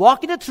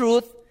 walk in the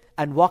truth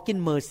and walk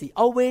in mercy.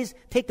 Always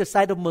take the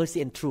side of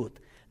mercy and truth,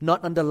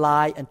 not on the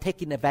lie and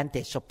taking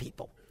advantage of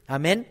people.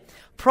 Amen?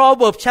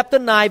 Proverbs chapter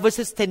 9,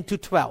 verses 10 to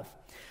 12.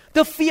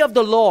 The fear of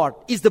the Lord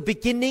is the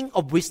beginning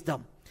of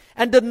wisdom,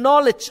 and the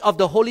knowledge of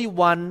the Holy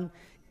One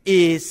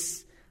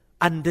is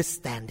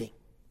understanding.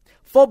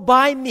 For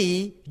by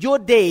me your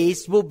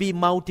days will be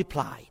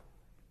multiplied.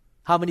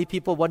 How many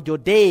people want your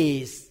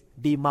days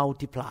be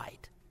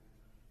multiplied?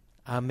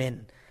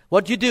 Amen.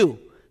 What you do?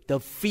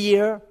 The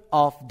fear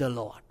of the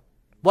Lord.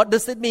 What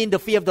does it mean, the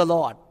fear of the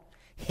Lord?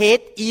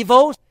 Hate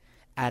evil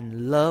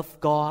and love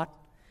God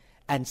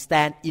and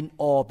stand in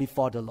awe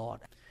before the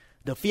Lord.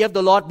 The fear of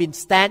the Lord means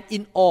stand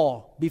in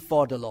awe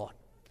before the Lord.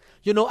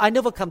 You know, I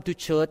never come to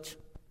church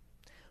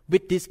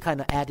with this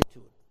kind of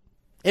attitude.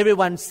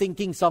 Everyone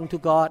singing song to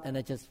God and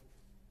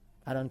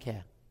I don't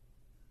care.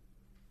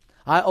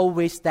 I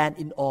always stand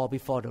in awe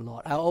before the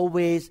Lord. I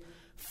always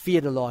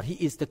fear the Lord. He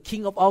is the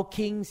King of all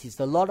kings. He's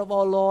the Lord of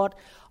all lords.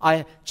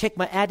 I check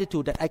my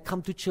attitude that I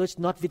come to church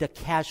not with a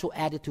casual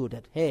attitude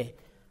that, hey,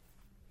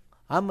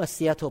 I'm a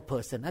Seattle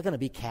person. I'm going to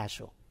be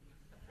casual.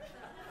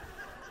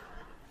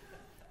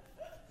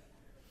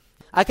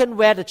 I can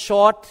wear the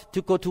short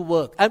to go to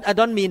work. I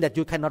don't mean that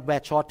you cannot wear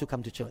short to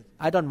come to church.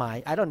 I don't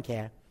mind. I don't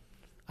care.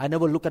 I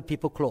never look at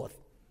people's clothes.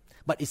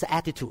 But it's an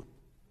attitude.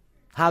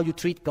 How you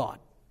treat God.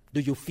 Do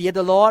you fear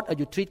the Lord, or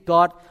you treat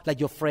God like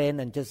your friend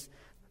and just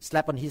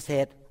slap on his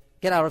head?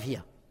 Get out of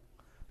here.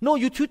 No,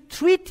 you should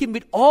treat him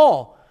with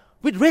awe,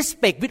 with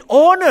respect, with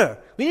honor.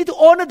 We need to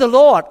honor the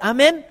Lord.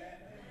 Amen?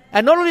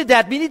 And not only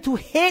that, we need to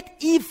hate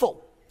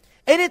evil.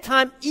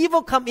 Anytime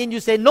evil come in, you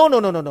say, no.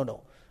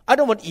 I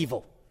don't want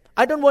evil.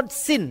 I don't want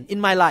sin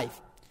in my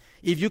life.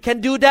 If you can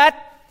do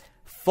that,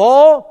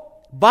 for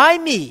by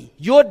me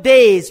your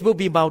days will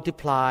be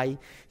multiplied.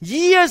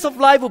 Years of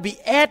life will be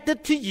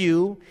added to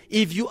you.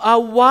 If you are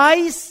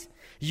wise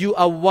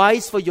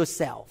for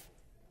yourself.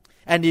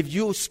 And if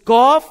you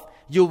scoff,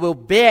 you will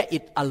bear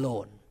it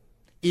alone.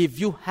 If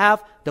you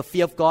have the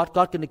fear of God,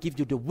 God is going to give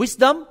you the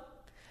wisdom,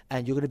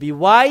 and you're going to be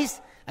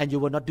wise, and you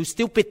will not do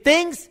stupid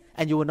things,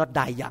 and you will not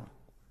die young.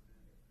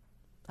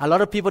 A lot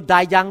of people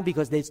die young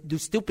because they do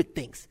stupid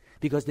things,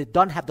 because they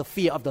don't have the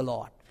fear of the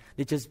Lord.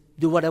 They just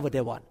do whatever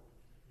they want.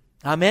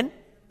 Amen?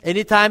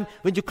 Anytime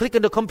when you click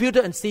on the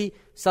computer and see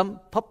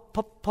some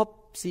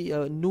see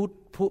a nude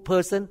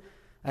person,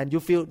 and you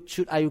feel,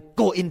 should I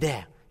go in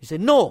there? You say,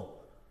 no,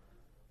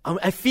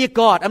 I fear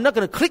God. I'm not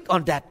going to click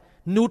on that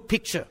nude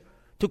picture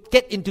to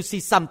get in to see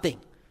something.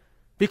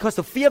 Because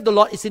the fear of the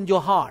Lord is in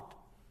your heart.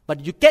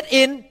 But you get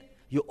in,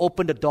 you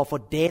open the door for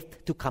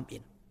death to come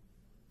in.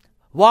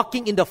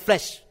 Walking in the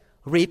flesh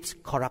reaps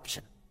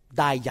corruption.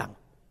 Die young,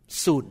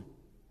 soon.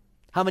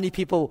 How many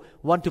people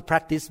want to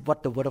practice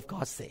what the Word of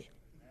God says?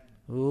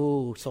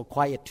 Oh, so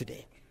quiet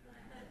today.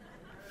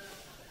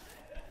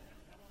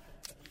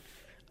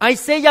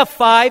 Isaiah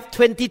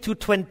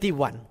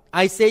 5:20-21.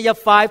 Isaiah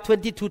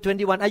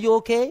 5:20-21. Are you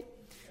okay?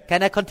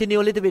 Can I continue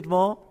a little bit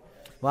more?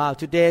 Wow,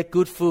 today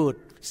good food.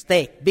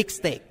 Steak, big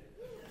steak.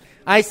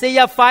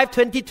 Isaiah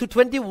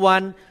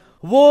 5:20-21.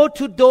 Woe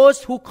to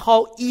those who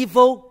call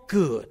evil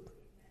good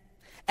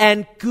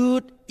and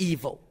good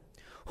evil,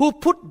 who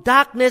put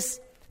darkness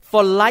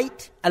for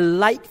light and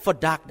light for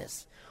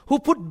darkness, who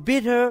put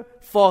bitter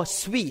for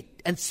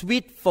sweet and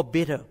sweet for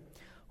bitter.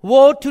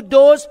 Woe to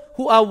those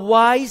who are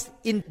wise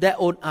in their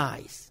own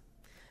eyes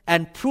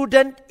and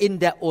prudent in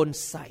their own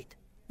sight.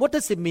 What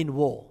does it mean,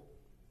 woe?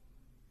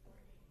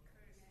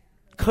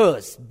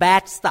 Curse,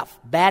 bad stuff,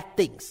 bad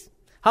things.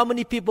 How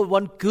many people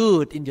want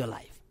good in your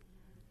life?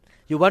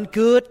 You want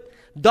good?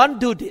 Don't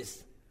do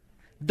this.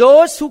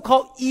 Those who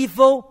call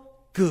evil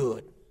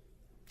good.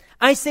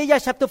 Isaiah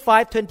chapter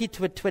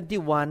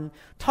 5:20-21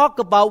 talk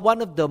about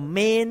one of the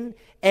main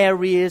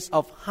areas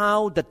of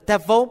how the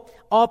devil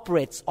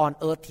operates on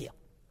earth here.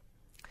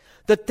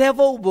 The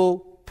devil will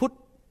put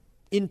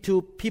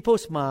into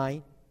people's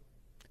mind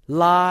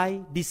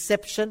lie,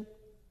 deception,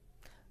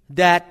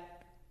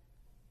 that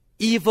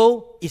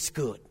evil is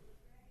good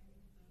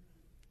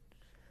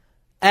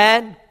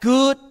and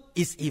good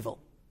is evil.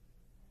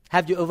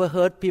 Have you ever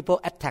heard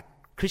people attack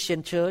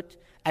Christian church,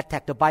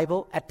 attack the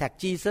Bible, attack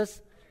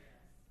Jesus?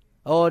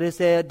 Oh, they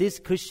say these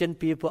Christian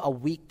people are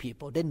weak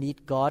people. They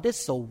need God. They're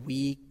so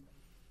weak.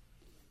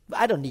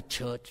 I don't need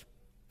church.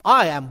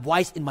 I am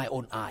wise in my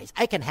own eyes.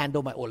 I can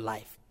handle my own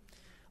life.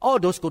 Oh,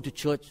 those go to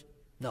church.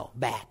 No,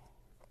 bad.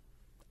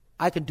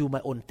 I can do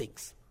my own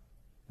things.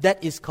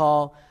 That is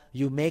called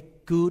you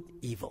make good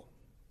evil.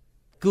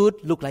 Good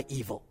look like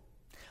evil.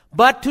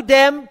 But to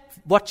them,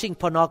 watching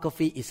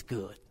pornography is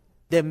good.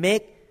 They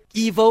make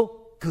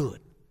evil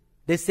good.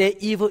 They say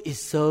evil is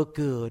so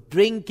good.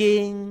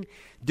 Drinking,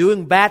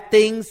 doing bad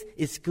things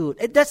is good.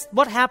 And that's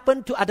what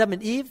happened to Adam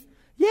and Eve.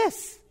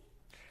 Yes.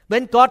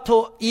 When God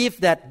told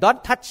Eve that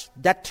don't touch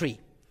that tree,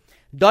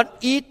 don't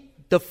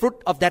eat the fruit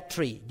of that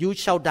tree, you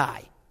shall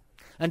die.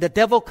 And the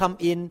devil come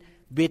in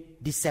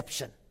with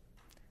deception,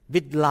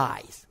 with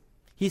lies.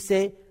 He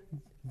said,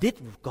 did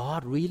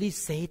God really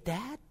say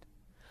that?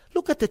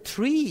 Look at the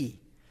tree.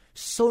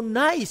 So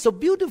nice, so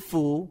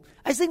beautiful.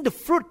 I think the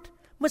fruit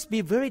must be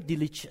very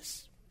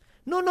delicious.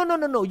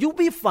 No. You'll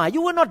be fine.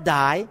 You will not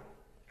die.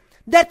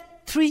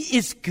 That tree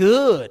is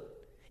good.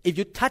 If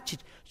you touch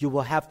it, you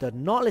will have the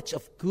knowledge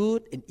of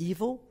good and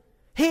evil.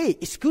 Hey,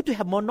 it's good to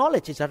have more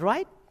knowledge. Is that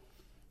right?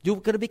 You're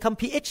going to become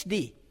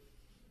PhD.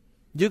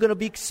 You're going to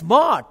be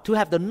smart to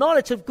have the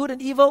knowledge of good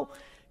and evil.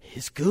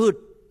 It's good.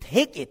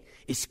 Take it.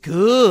 It's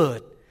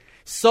good.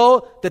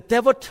 So the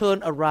devil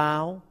turned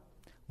around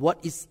what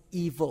is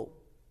evil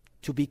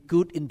to be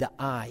good in the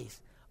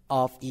eyes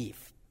of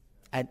Eve.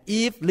 And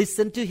Eve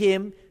listened to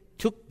him,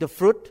 took the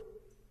fruit,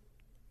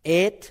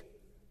 ate,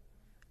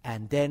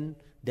 and then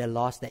they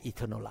lost their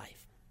eternal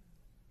life.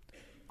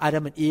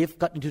 Adam and Eve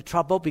got into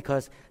trouble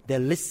because they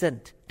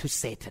listened to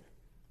Satan.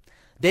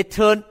 They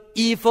turned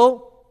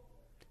evil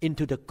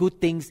into the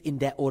good things in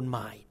their own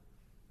mind.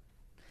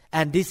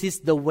 And this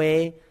is the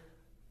way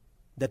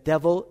the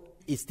devil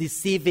is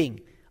deceiving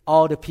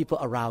all the people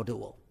around the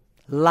world.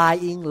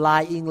 Lying,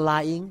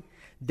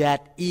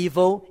 that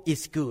evil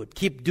is good.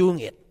 Keep doing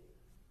it.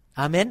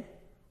 Amen?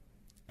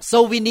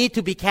 So we need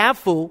to be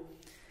careful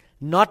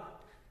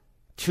not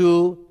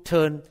to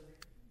turn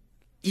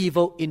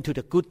evil into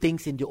the good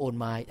things in your own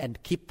mind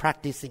and keep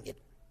practicing it.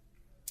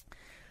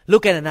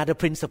 Look at another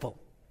principle.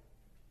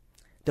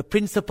 The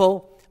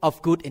principle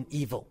of good and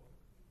evil.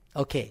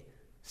 Okay,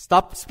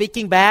 stop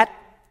speaking bad,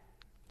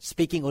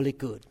 speaking only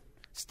good.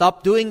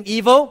 Stop doing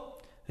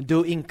evil,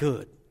 doing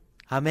good.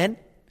 Amen?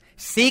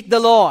 Seek the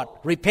Lord.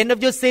 Repent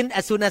of your sin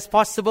as soon as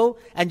possible,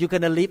 and you're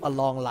going to live a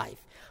long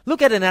life.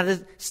 Look at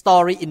another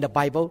story in the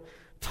Bible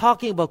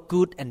talking about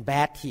good and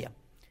bad here.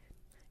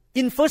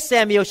 In 1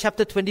 Samuel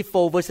chapter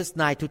 24, verses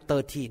 9 to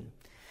 13.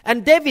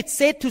 And David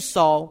said to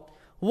Saul,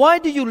 why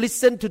do you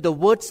listen to the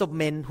words of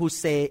men who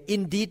say,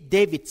 indeed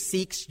David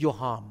seeks your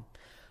harm?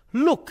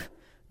 Look,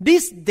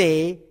 this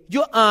day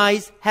your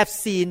eyes have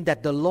seen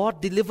that the Lord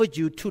delivered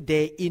you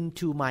today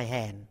into my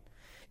hand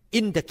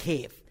in the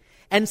cave.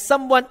 And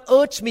someone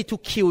urged me to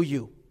kill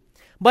you.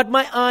 But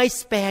my eyes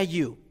spare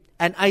you.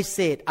 And I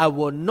said, I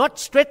will not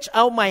stretch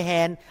out my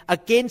hand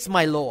against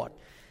my Lord,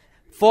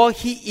 for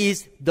he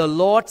is the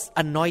Lord's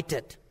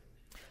anointed.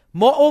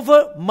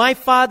 Moreover, my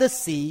father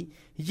see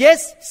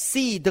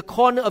the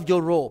corner of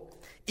your robe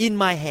in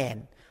my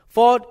hand.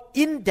 For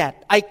in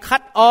that I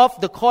cut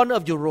off the corner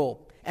of your robe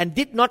and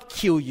did not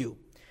kill you.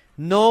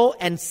 Know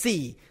and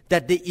see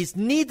that there is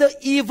neither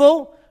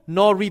evil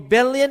nor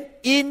rebellion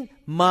in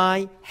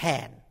my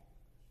hand.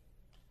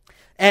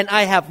 And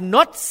I have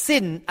not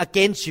sinned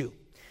against you.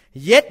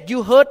 Yet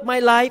you hurt my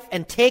life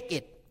and take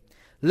it.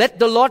 Let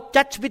the Lord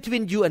judge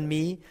between you and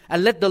me,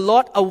 and let the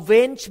Lord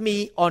avenge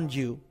me on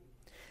you.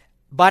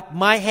 But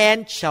my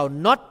hand shall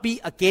not be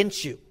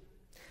against you.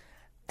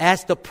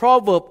 As the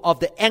proverb of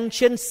the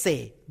ancients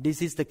say,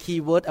 this is the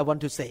key word I want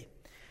to say,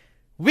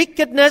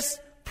 wickedness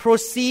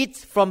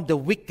proceeds from the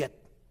wicked,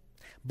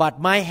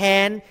 but my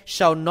hand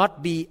shall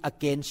not be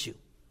against you.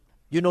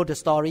 You know the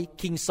story.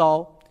 King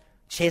Saul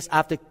chased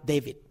after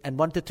David and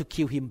wanted to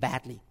kill him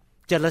badly.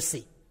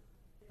 Jealousy.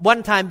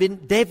 One time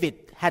when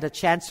David had a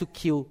chance to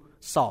kill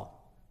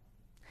Saul,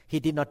 he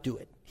did not do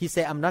it. He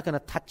said, I'm not going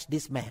to touch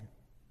this man.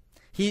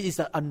 He is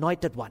an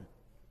anointed one.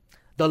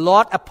 The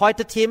Lord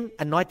appointed him,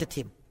 anointed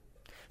him.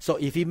 So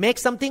if he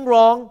makes something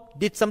wrong,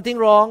 did something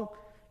wrong,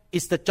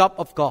 it's the job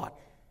of God.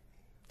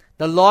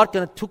 The Lord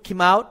going to took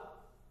him out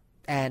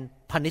and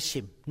punish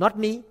him. Not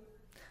me.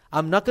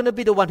 I'm not going to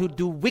be the one who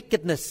do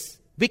wickedness,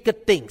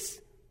 wicked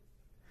things.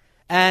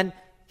 And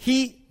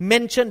he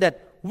mentioned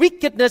that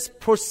wickedness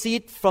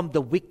proceeds from the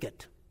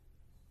wicked.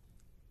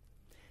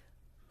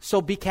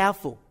 So be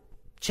careful.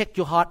 Check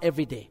your heart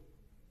every day.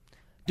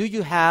 Do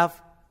you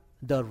have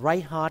the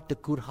right heart, the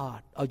good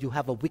heart, or you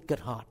have a wicked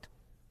heart?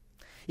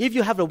 If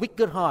you have a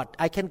wicked heart,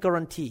 I can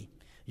guarantee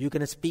you're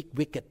going to speak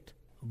wicked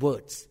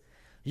words.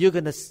 You're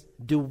going to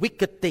do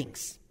wicked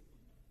things.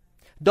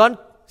 Don't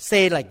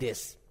say like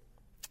this.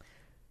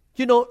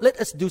 Let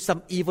us do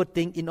some evil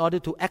thing in order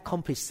to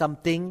accomplish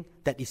something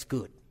that is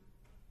good.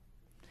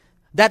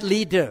 That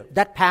leader,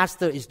 that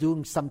pastor is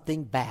doing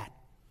something bad.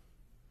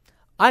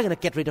 I'm going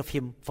to get rid of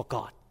him for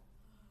God.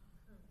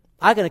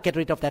 I'm going to get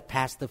rid of that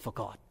pastor for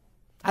God.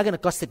 I'm going to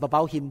gossip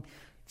about him,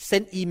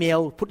 send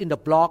email, put in the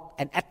blog,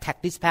 and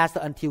attack this pastor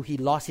until he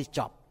lost his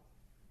job.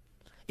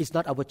 It's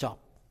not our job.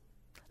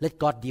 Let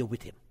God deal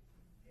with him.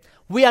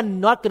 We are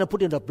not going to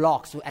put in the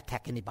blogs to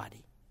attack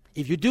anybody.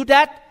 If you do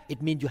that,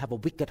 it means you have a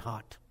wicked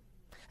heart.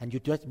 And you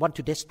just want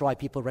to destroy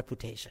people's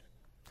reputation.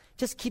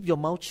 Just keep your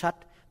mouth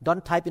shut.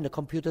 Don't type in the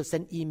computer,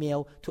 send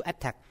email to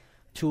attack,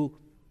 to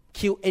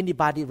kill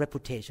anybody's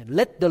reputation.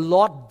 Let the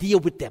Lord deal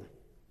with them.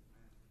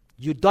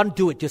 You don't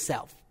do it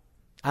yourself.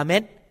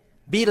 Amen?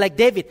 Be like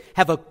David.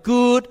 Have a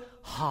good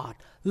heart.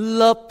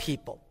 Love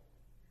people.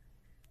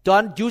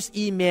 Don't use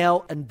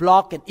email and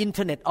blog and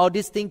internet, all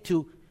these things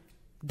to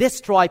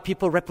destroy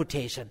people's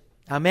reputation.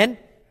 Amen?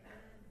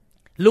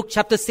 Luke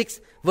chapter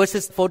 6,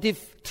 verses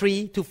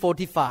 43 to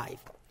 45.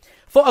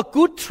 For a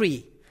good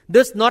tree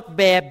does not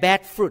bear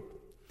bad fruit,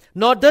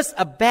 nor does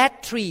a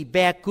bad tree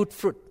bear good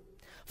fruit.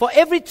 For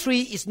every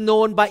tree is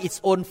known by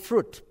its own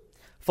fruit.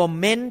 For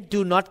men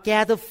do not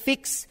gather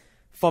figs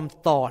from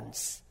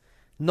thorns,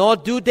 nor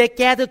do they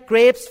gather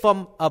grapes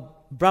from a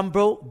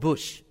bramble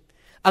bush.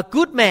 A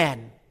good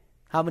man,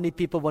 how many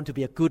people want to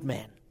be a good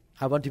man?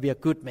 I want to be a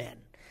good man.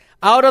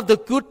 Out of the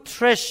good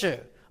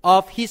treasure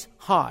of his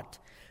heart,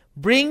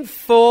 bring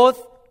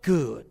forth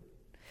good.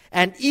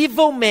 An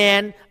evil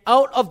man,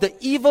 out of the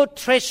evil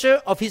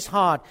treasure of his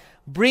heart,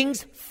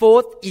 brings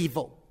forth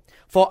evil.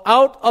 For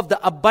out of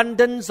the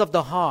abundance of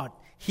the heart,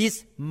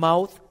 his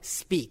mouth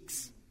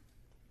speaks.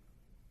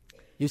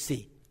 You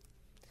see,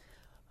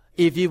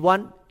 if we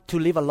want to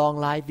live a long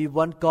life, we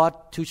want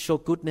God to show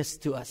goodness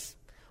to us,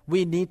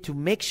 we need to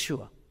make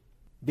sure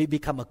we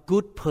become a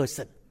good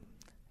person,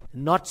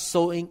 not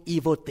sowing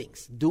evil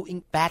things,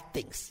 doing bad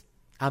things.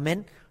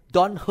 Amen?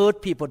 Don't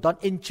hurt people,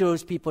 don't injure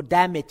people,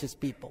 damage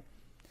people.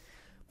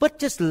 But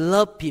just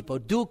love people,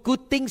 do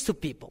good things to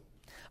people.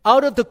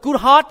 Out of the good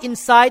heart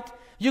inside,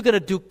 you're going to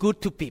do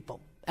good to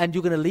people. And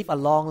you're going to live a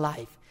long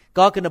life.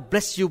 God's going to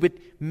bless you with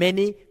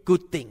many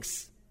good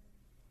things.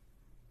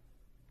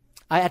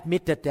 I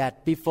admitted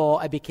that before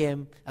I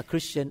became a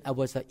Christian, I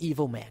was an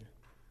evil man.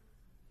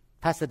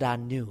 Pastor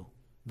Dan knew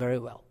very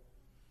well.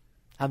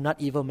 I'm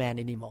not evil man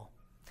anymore.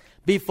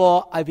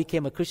 Before I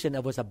became a Christian, I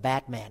was a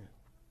bad man.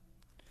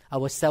 I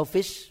was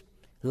selfish,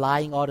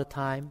 lying all the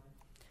time,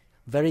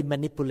 very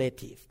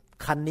manipulative,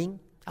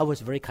 cunning. I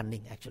was very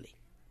cunning actually.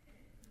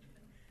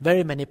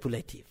 Very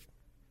manipulative.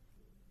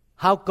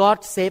 How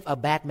God saved a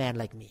bad man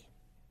like me?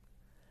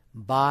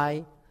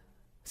 By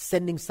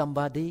sending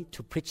somebody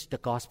to preach the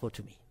gospel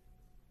to me.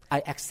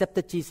 I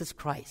accepted Jesus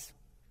Christ.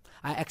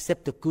 I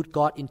accept the good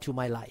God into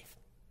my life.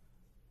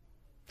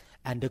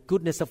 And the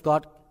goodness of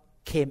God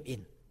came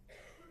in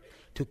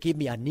to give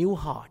me a new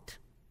heart,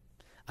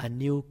 a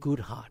new good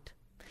heart.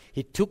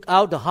 He took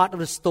out the heart of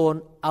the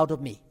stone out of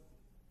me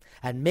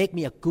and make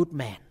me a good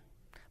man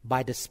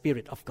by the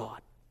Spirit of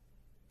God.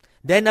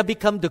 Then I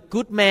become the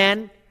good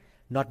man,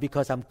 not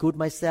because I'm good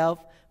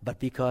myself, but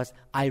because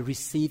I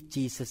received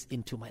Jesus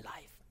into my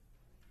life.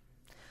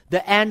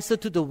 The answer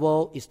to the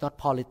world is not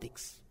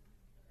politics.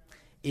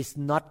 It's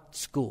not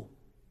school.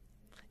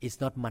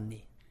 It's not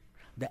money.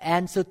 The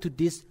answer to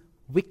this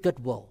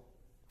wicked world,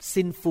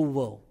 sinful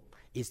world,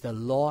 is the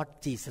Lord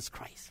Jesus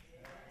Christ.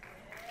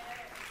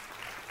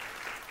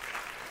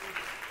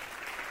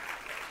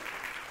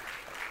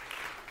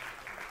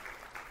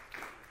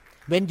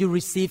 When you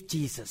receive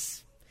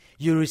Jesus,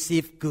 you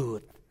receive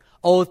good.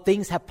 All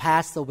things have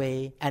passed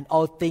away and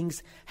all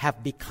things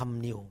have become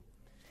new.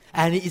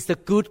 And He is the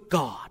good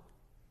God.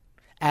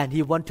 And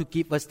He wants to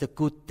give us the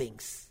good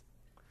things.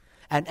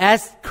 And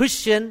as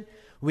Christian,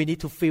 we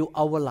need to fill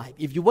our life.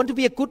 If you want to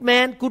be a good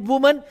man, good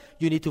woman,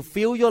 you need to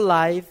fill your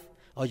life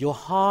or your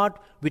heart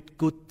with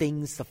good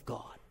things of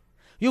God.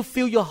 You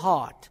fill your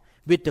heart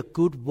with the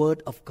good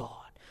word of God.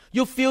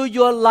 You fill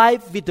your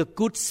life with the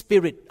good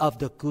spirit of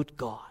the good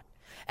God.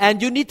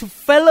 And you need to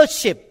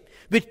fellowship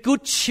with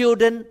good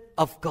children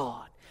of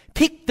God.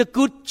 Pick the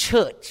good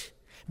church.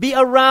 Be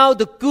around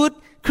the good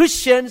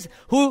Christians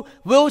who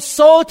will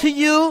sow to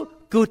you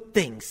good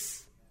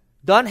things.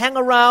 Don't hang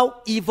around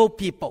evil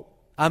people.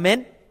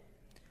 Amen.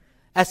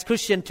 As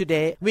Christians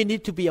today, we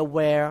need to be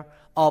aware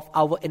of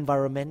our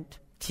environment,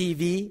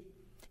 TV,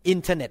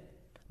 internet,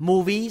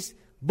 movies,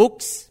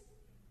 books.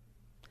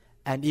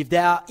 And if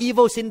there are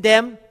evils in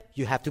them,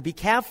 you have to be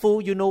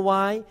careful. You know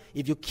why?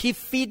 If you keep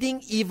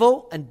feeding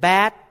evil and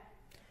bad,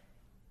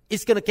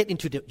 it's going to get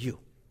into you.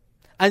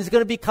 And it's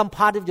going to become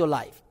part of your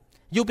life.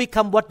 You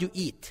become what you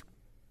eat.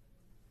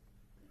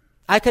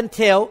 I can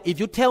tell, if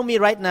you tell me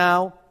right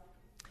now,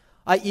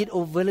 I eat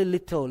very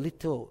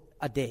little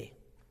a day,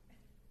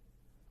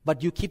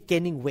 but you keep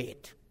gaining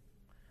weight,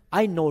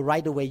 I know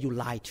right away you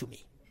lie to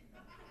me.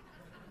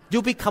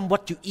 You become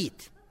what you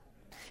eat.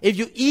 If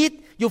you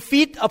eat, you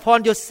feed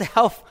upon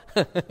yourself.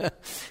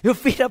 You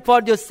feed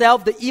upon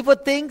yourself the evil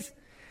things.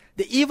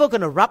 The evil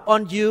going to rub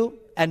on you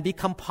and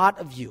become part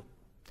of you.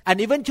 And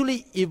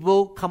eventually it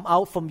will come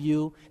out from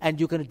you and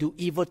you're going to do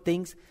evil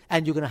things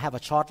and you're going to have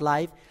a short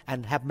life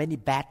and have many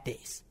bad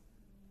days.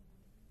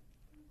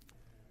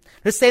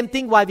 The same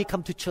thing why we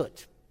come to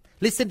church.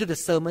 Listen to the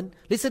sermon,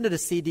 listen to the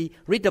CD,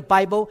 read the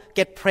Bible,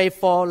 get prayed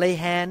for, lay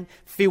hand,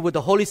 filled with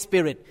the Holy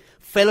Spirit.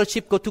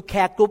 Fellowship, go to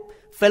care group,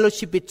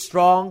 fellowship with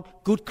strong,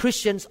 good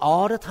Christians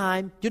all the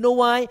time. You know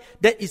why?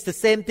 That is the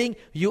same thing.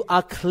 You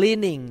are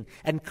cleaning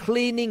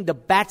the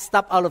bad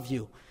stuff out of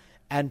you.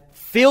 And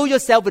fill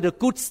yourself with the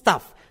good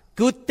stuff.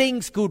 Good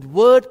things, good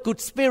word, good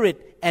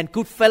spirit, and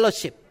good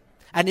fellowship.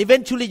 And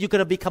eventually you're going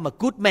to become a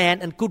good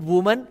man and good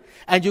woman.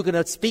 And you're going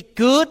to speak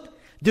good,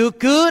 do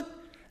good,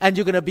 and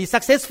you're going to be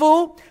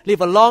successful, live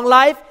a long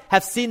life,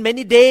 have seen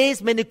many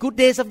days, many good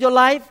days of your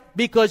life,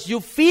 because you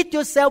feed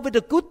yourself with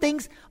the good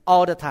things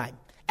all the time.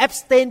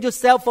 Abstain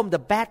yourself from the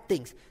bad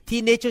things.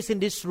 Teenagers in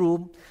this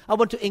room, I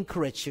want to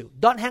encourage you.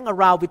 Don't hang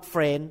around with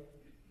friends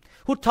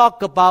who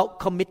talk about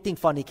committing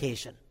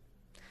fornication,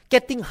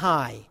 getting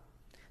high,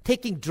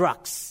 taking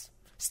drugs,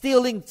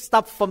 stealing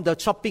stuff from the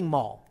shopping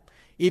mall.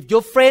 If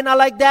your friends are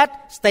like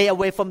that, stay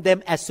away from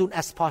them as soon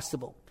as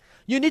possible.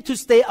 You need to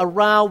stay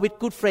around with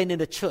good friends in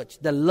the church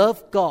that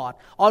love God,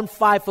 on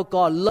fire for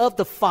God, love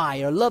the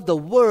fire, love the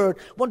word,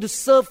 want to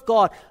serve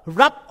God,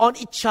 rub on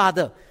each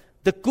other,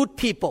 the good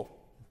people,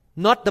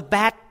 not the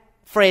bad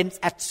friends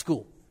at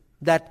school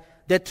that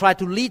try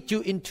to lead you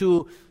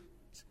into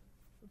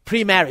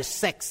pre-marriage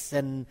sex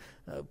and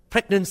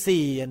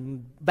pregnancy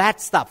and bad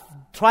stuff.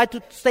 Try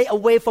to stay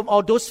away from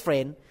all those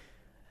friends.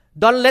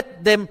 Don't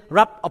let them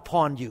rub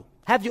upon you.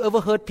 Have you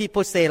ever heard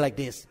people say like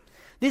this?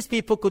 These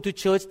people go to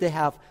church, they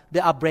are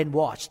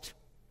brainwashed.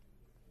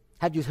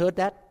 Have you heard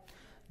that?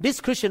 These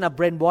Christians are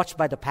brainwashed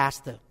by the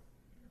pastor.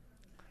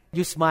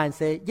 You smile and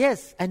say,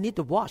 yes, I need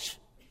the wash.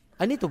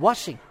 I need the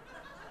washing.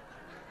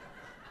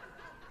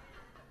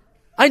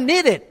 I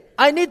need it.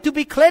 I need to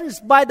be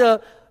cleansed by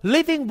the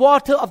living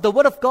water of the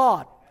Word of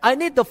God. I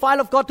need the fire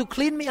of God to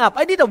clean me up.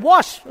 I need a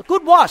wash, a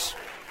good wash.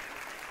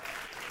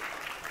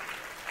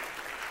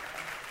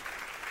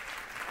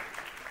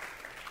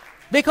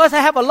 Because I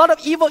have a lot of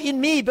evil in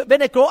me, but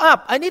when I grow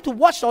up, I need to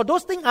wash all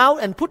those things out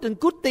and put in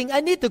good things. I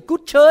need the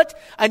good church.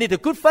 I need a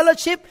good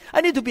fellowship.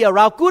 I need to be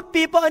around good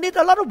people. I need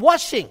a lot of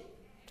washing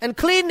and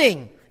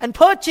cleaning and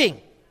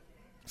purging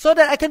so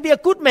that I can be a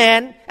good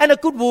man and a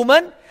good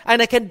woman, and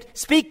I can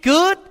speak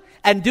good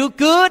and do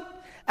good,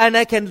 and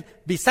I can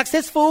be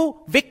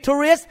successful,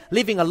 victorious,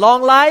 living a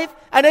long life,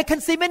 and I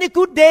can see many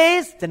good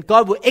days. Then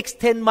God will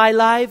extend my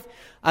life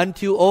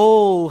until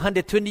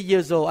 120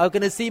 years old. I'm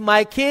going to see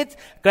my kids,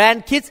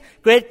 grandkids,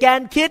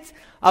 great-grandkids.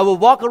 I will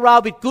walk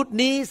around with good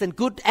knees and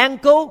good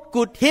ankle,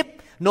 good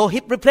hip, no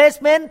hip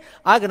replacement.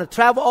 I'm going to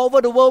travel all over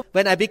the world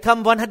when I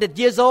become 100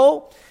 years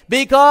old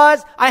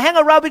because I hang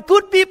around with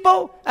good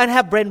people and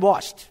have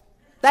brainwashed.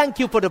 Thank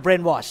you for the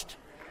brainwashed.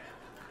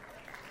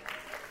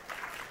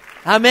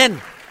 Amen.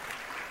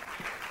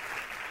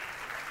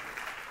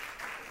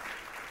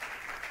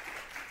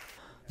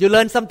 You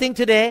learned something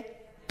today?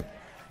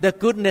 The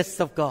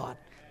goodness of God,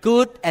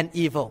 good and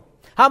evil.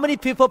 How many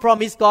people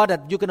promise God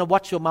that you're going to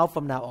watch your mouth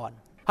from now on?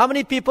 How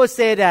many people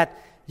say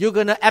that you're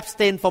going to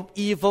abstain from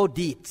evil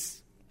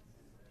deeds?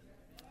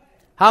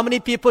 How many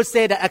people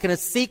say that I'm going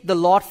to seek the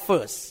Lord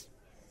first?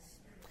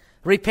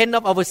 Repent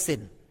of our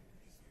sin.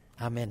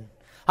 Amen.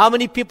 How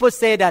many people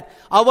say that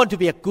I want to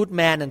be a good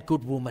man and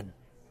good woman?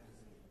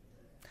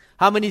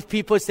 How many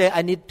people say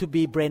I need to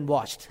be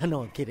brainwashed?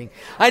 No, I'm kidding.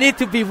 I need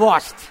to be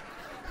washed.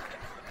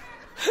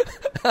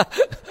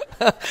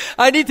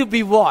 I need to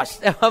be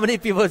washed. How many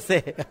people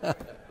say?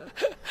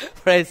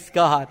 Praise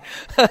God.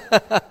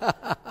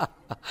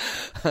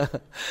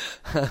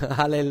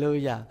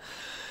 Hallelujah.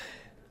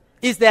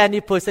 Is there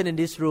any person in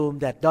this room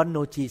that don't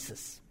know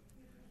Jesus?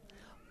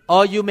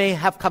 Or you may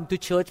have come to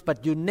church,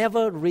 but you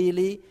never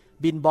really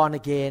been born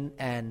again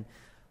and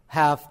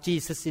have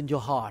Jesus in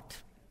your heart.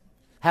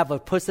 have a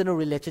personal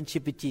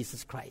relationship with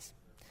Jesus Christ.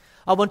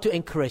 I want to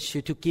encourage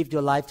you to give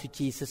your life to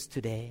Jesus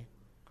today.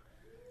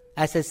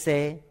 As I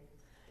say,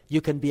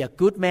 you can be a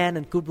good man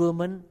and good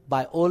woman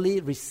by only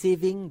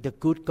receiving the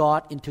good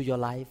God into your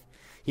life.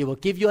 He will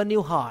give you a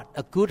new heart,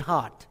 a good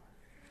heart,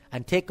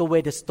 and take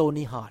away the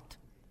stony heart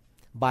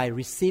by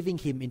receiving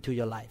Him into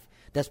your life.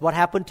 That's what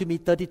happened to me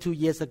 32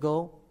 years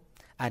ago,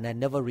 and I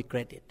never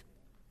regret it.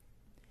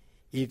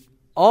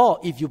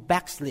 If you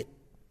backslid,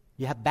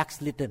 you have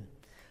backslidden,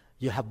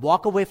 you have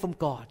walked away from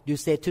God, you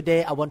say,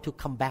 today I want to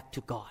come back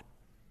to God.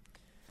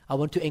 I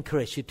want to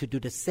encourage you to do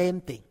the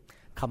same thing.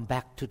 Come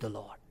back to the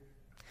Lord.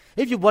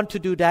 If you want to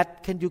do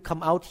that, can you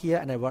come out here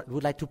and I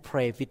would like to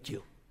pray with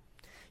you.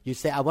 You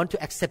say, I want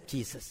to accept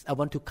Jesus. I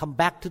want to come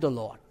back to the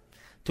Lord.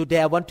 Today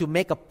I want to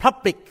make a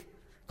public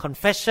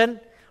confession,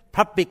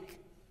 public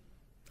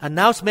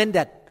announcement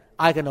that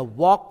I'm going to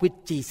walk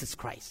with Jesus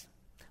Christ.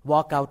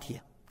 Walk out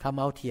here. Come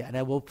out here and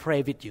I will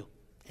pray with you.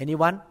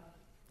 Anyone?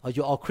 Or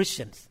you all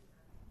Christians?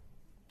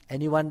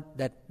 Anyone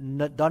that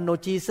don't know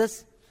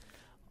Jesus?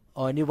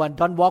 Or anyone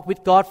don't walk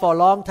with God for a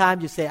long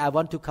time? You say, I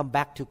want to come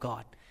back to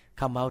God.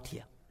 Come out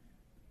here.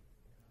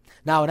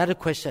 Now another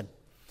question.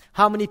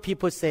 How many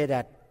people say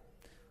that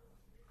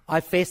I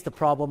face the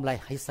problem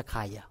like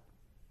Hezekiah?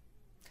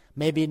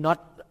 Maybe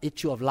not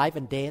issue of life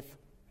and death,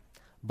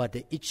 but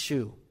the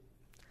issue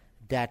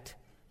that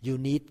you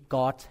need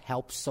God's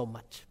help so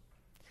much.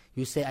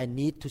 You say, I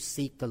need to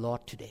seek the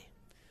Lord today.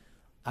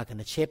 I'm going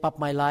to shape up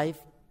my life.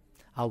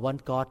 I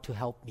want God to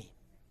help me.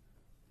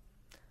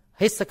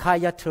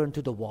 Hezekiah turned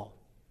to the wall.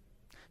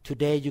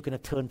 Today you're going to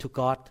turn to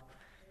God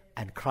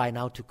and cry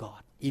out to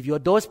God. If you're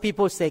those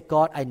people say,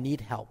 God, I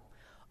need help,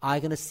 I'm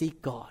going to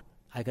seek God.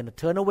 I'm going to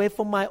turn away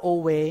from my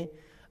old way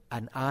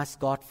and ask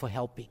God for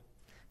helping.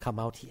 Come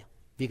out here.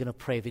 We're going to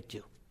pray with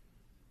you.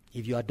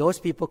 If you are those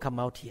people, come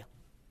out here.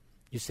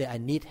 You say, I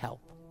need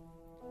help.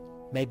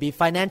 Maybe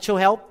financial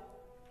help,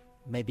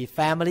 maybe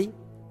family,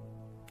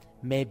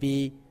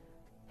 maybe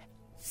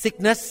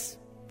sickness.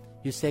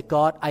 You say,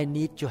 God, I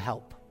need your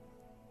help.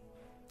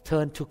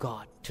 Turn to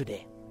God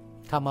today.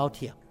 Come out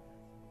here.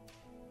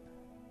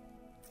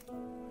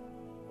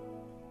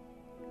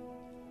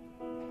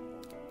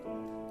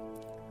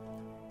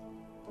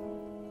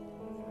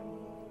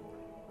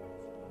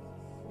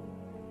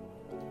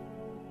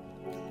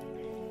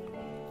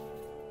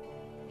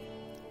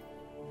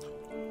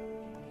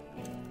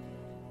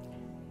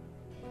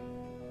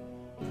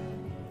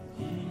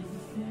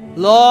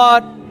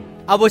 Lord,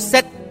 I will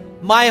set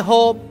my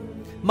home,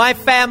 my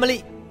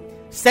family,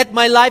 set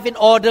my life in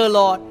order,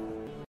 Lord.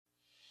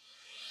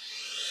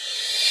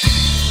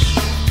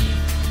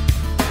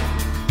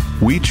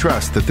 We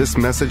trust that this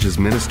message is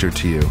ministered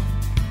to you.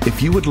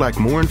 If you would like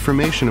more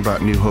information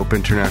about New Hope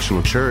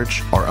International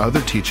Church or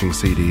other teaching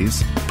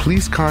CDs,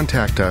 please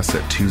contact us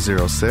at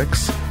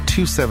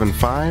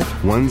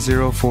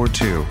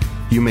 206-275-1042.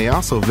 You may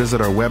also visit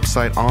our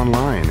website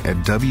online at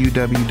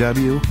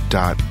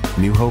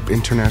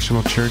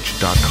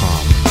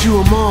www.newhopeinternationalchurch.com. To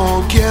 'em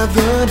all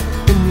gathered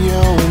in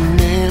your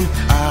name,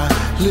 I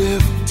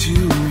lift